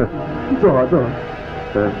坐好，坐好。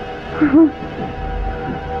對。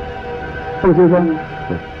放心說。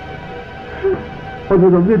對。放心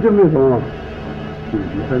說，這沒有什麼嘛。第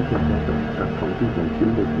三次考試中心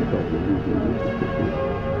的指導能力。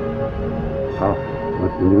好，我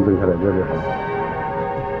眼睛睜開來，這就好。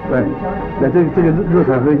來，這個熱水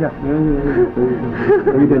喝一下，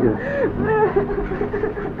喝一點點。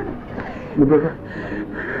你不要喝，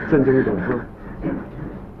鎮靜一點喝，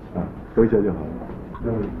喝一下就好。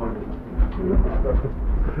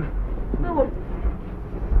那我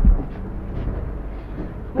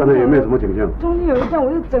剛才有沒有什麼景象？中間有一段，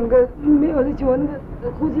我就整個沒有力氣，我那個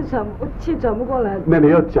呼吸我氣喘不過來。那你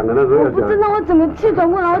要講的那時候要講。我不知道，我整個氣喘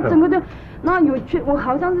不過來，我整個就。然後有圈，我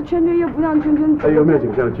好像是圈圈又不像圈圈。還有沒有景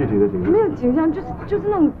象？具體的景象？沒有景象，就是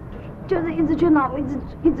那種，就是一直圈，然後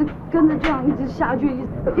一直跟着這樣一直下去，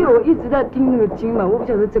因為我一直在聽那個經嘛，我不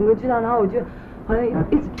曉得整個去到，然後我就好像一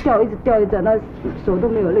直掉，那手都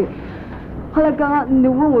沒有力。後來剛剛你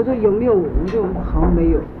問我說有沒有，我就好像沒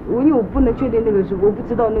有，因為我不能確定那個是，我不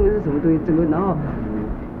知道那個是什麼東西，整個然後。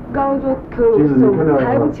剛剛說可我手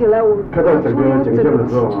抬不起來，我看到整個景象的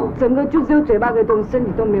時候，整個就只有嘴巴可以動，身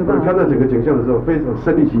體都沒有辦法。看到整個景象的時候，非常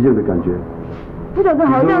身臨其境的感覺。不曉得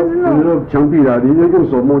好像是那種。你說牆壁啊，你用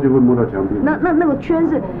手摸就會摸到牆壁。那個圈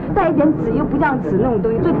是帶一點紙又不像紙那種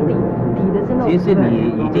東西，最底的是那種。其實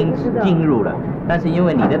你已經進入了，但是因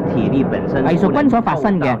為你的體力本身。藝術君所發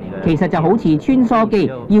生嘅，其實就好似穿梭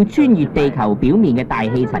機要穿越地球表面嘅大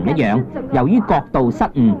氣層一樣，由於角度失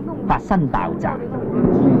誤發生爆炸。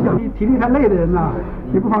體力太累的人啊，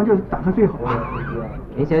你不妨就是打開最好啊。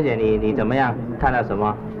林小姐，你怎麼樣？看到什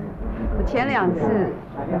麼？我前2次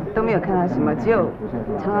都沒有看到什麼，只有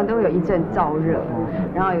常常都會有一陣燥熱，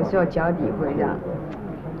然後有時候腳底會這樣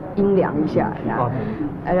陰涼一下，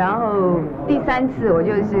然後第3次我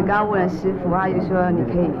就是剛剛問了師傅，他就說你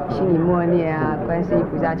可以心裡默念啊，觀世音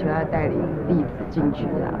菩薩求他帶領弟子進去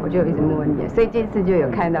啊，我就一直默念，所以這次就有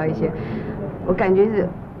看到一些，我感覺是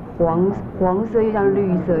黃色又像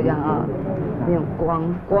綠色這樣啊，那種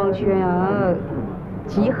光圈啊，然後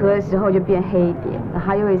集合的時候就變黑一點，然後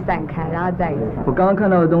它又會散開，然後再一次。我剛剛看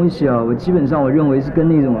到的東西啊，我基本上我認為是跟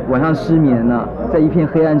那種晚上失眠啊，在一片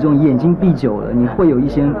黑暗中眼睛閉久了，你會有一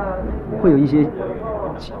些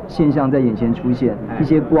現象在眼前出現，一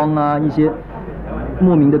些光啊，一些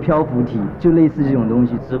莫名的漂浮體，就類似這種東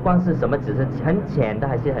西。紫光是什麼紫？是很淺的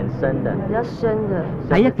還是很深的？比較深的。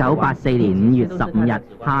喺1984年5月15日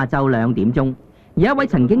下晝2點鐘，有一位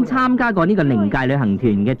曾經參加過呢個靈界旅行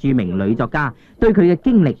團嘅著名女作家，對佢嘅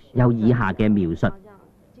經歷有以下嘅描述：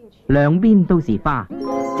兩邊都是花，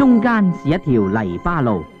中間是一條泥巴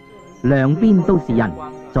路，兩邊都是人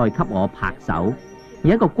在給我拍手，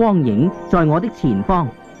有一個光影在我的前方，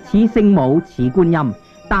似聖母似觀音，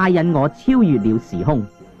帶引我超越了時空。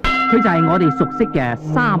佢就係我哋熟悉嘅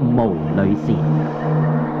三毛女士。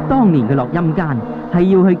當年佢落陰間係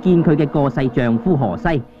要去見佢嘅過世丈夫何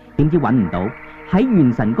西，點知揾唔到。喺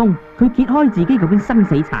元神宮，佢揭開自己嗰本生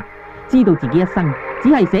死冊，知道自己一生只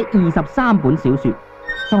係寫23本小說。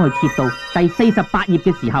當佢揭到第48頁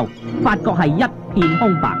嘅時候，發覺係一片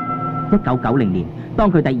空白。1990年，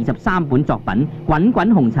當佢第23本作品《滾滾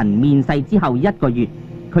紅塵》面世之後1個月，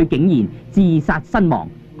佢竟然自殺身亡，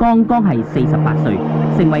剛剛係48歲，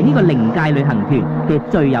成為呢個靈界旅行團嘅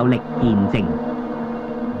最有力見證。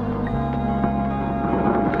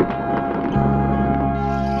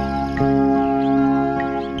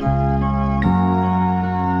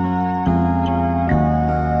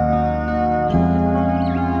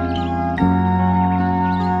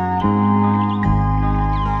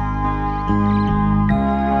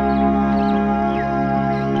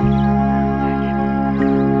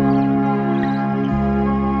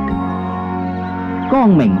光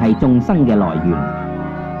明係眾生嘅來源，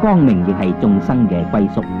光明亦係眾生嘅歸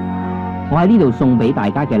宿。我喺呢度送俾大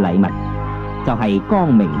家嘅禮物就係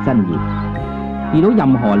光明真言。遇到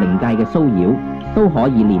任何靈界嘅騷擾都可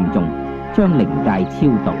以念誦，將靈界超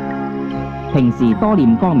度。平時多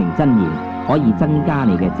念光明真言可以增加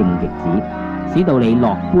你嘅正極子，使到你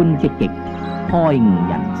樂觀積極，開悟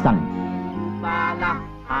人生。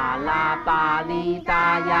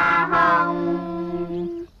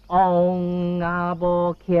嗡阿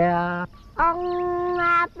波卡，嗡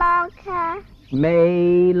阿波卡，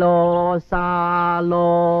美罗沙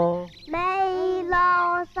罗，美罗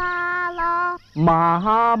沙罗，玛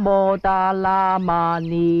哈摩达拉玛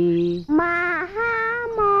尼，玛哈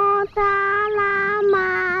摩达拉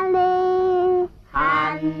玛尼，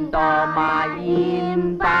汉多玛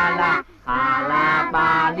因巴拉，哈拉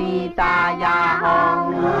巴利达呀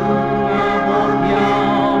吽。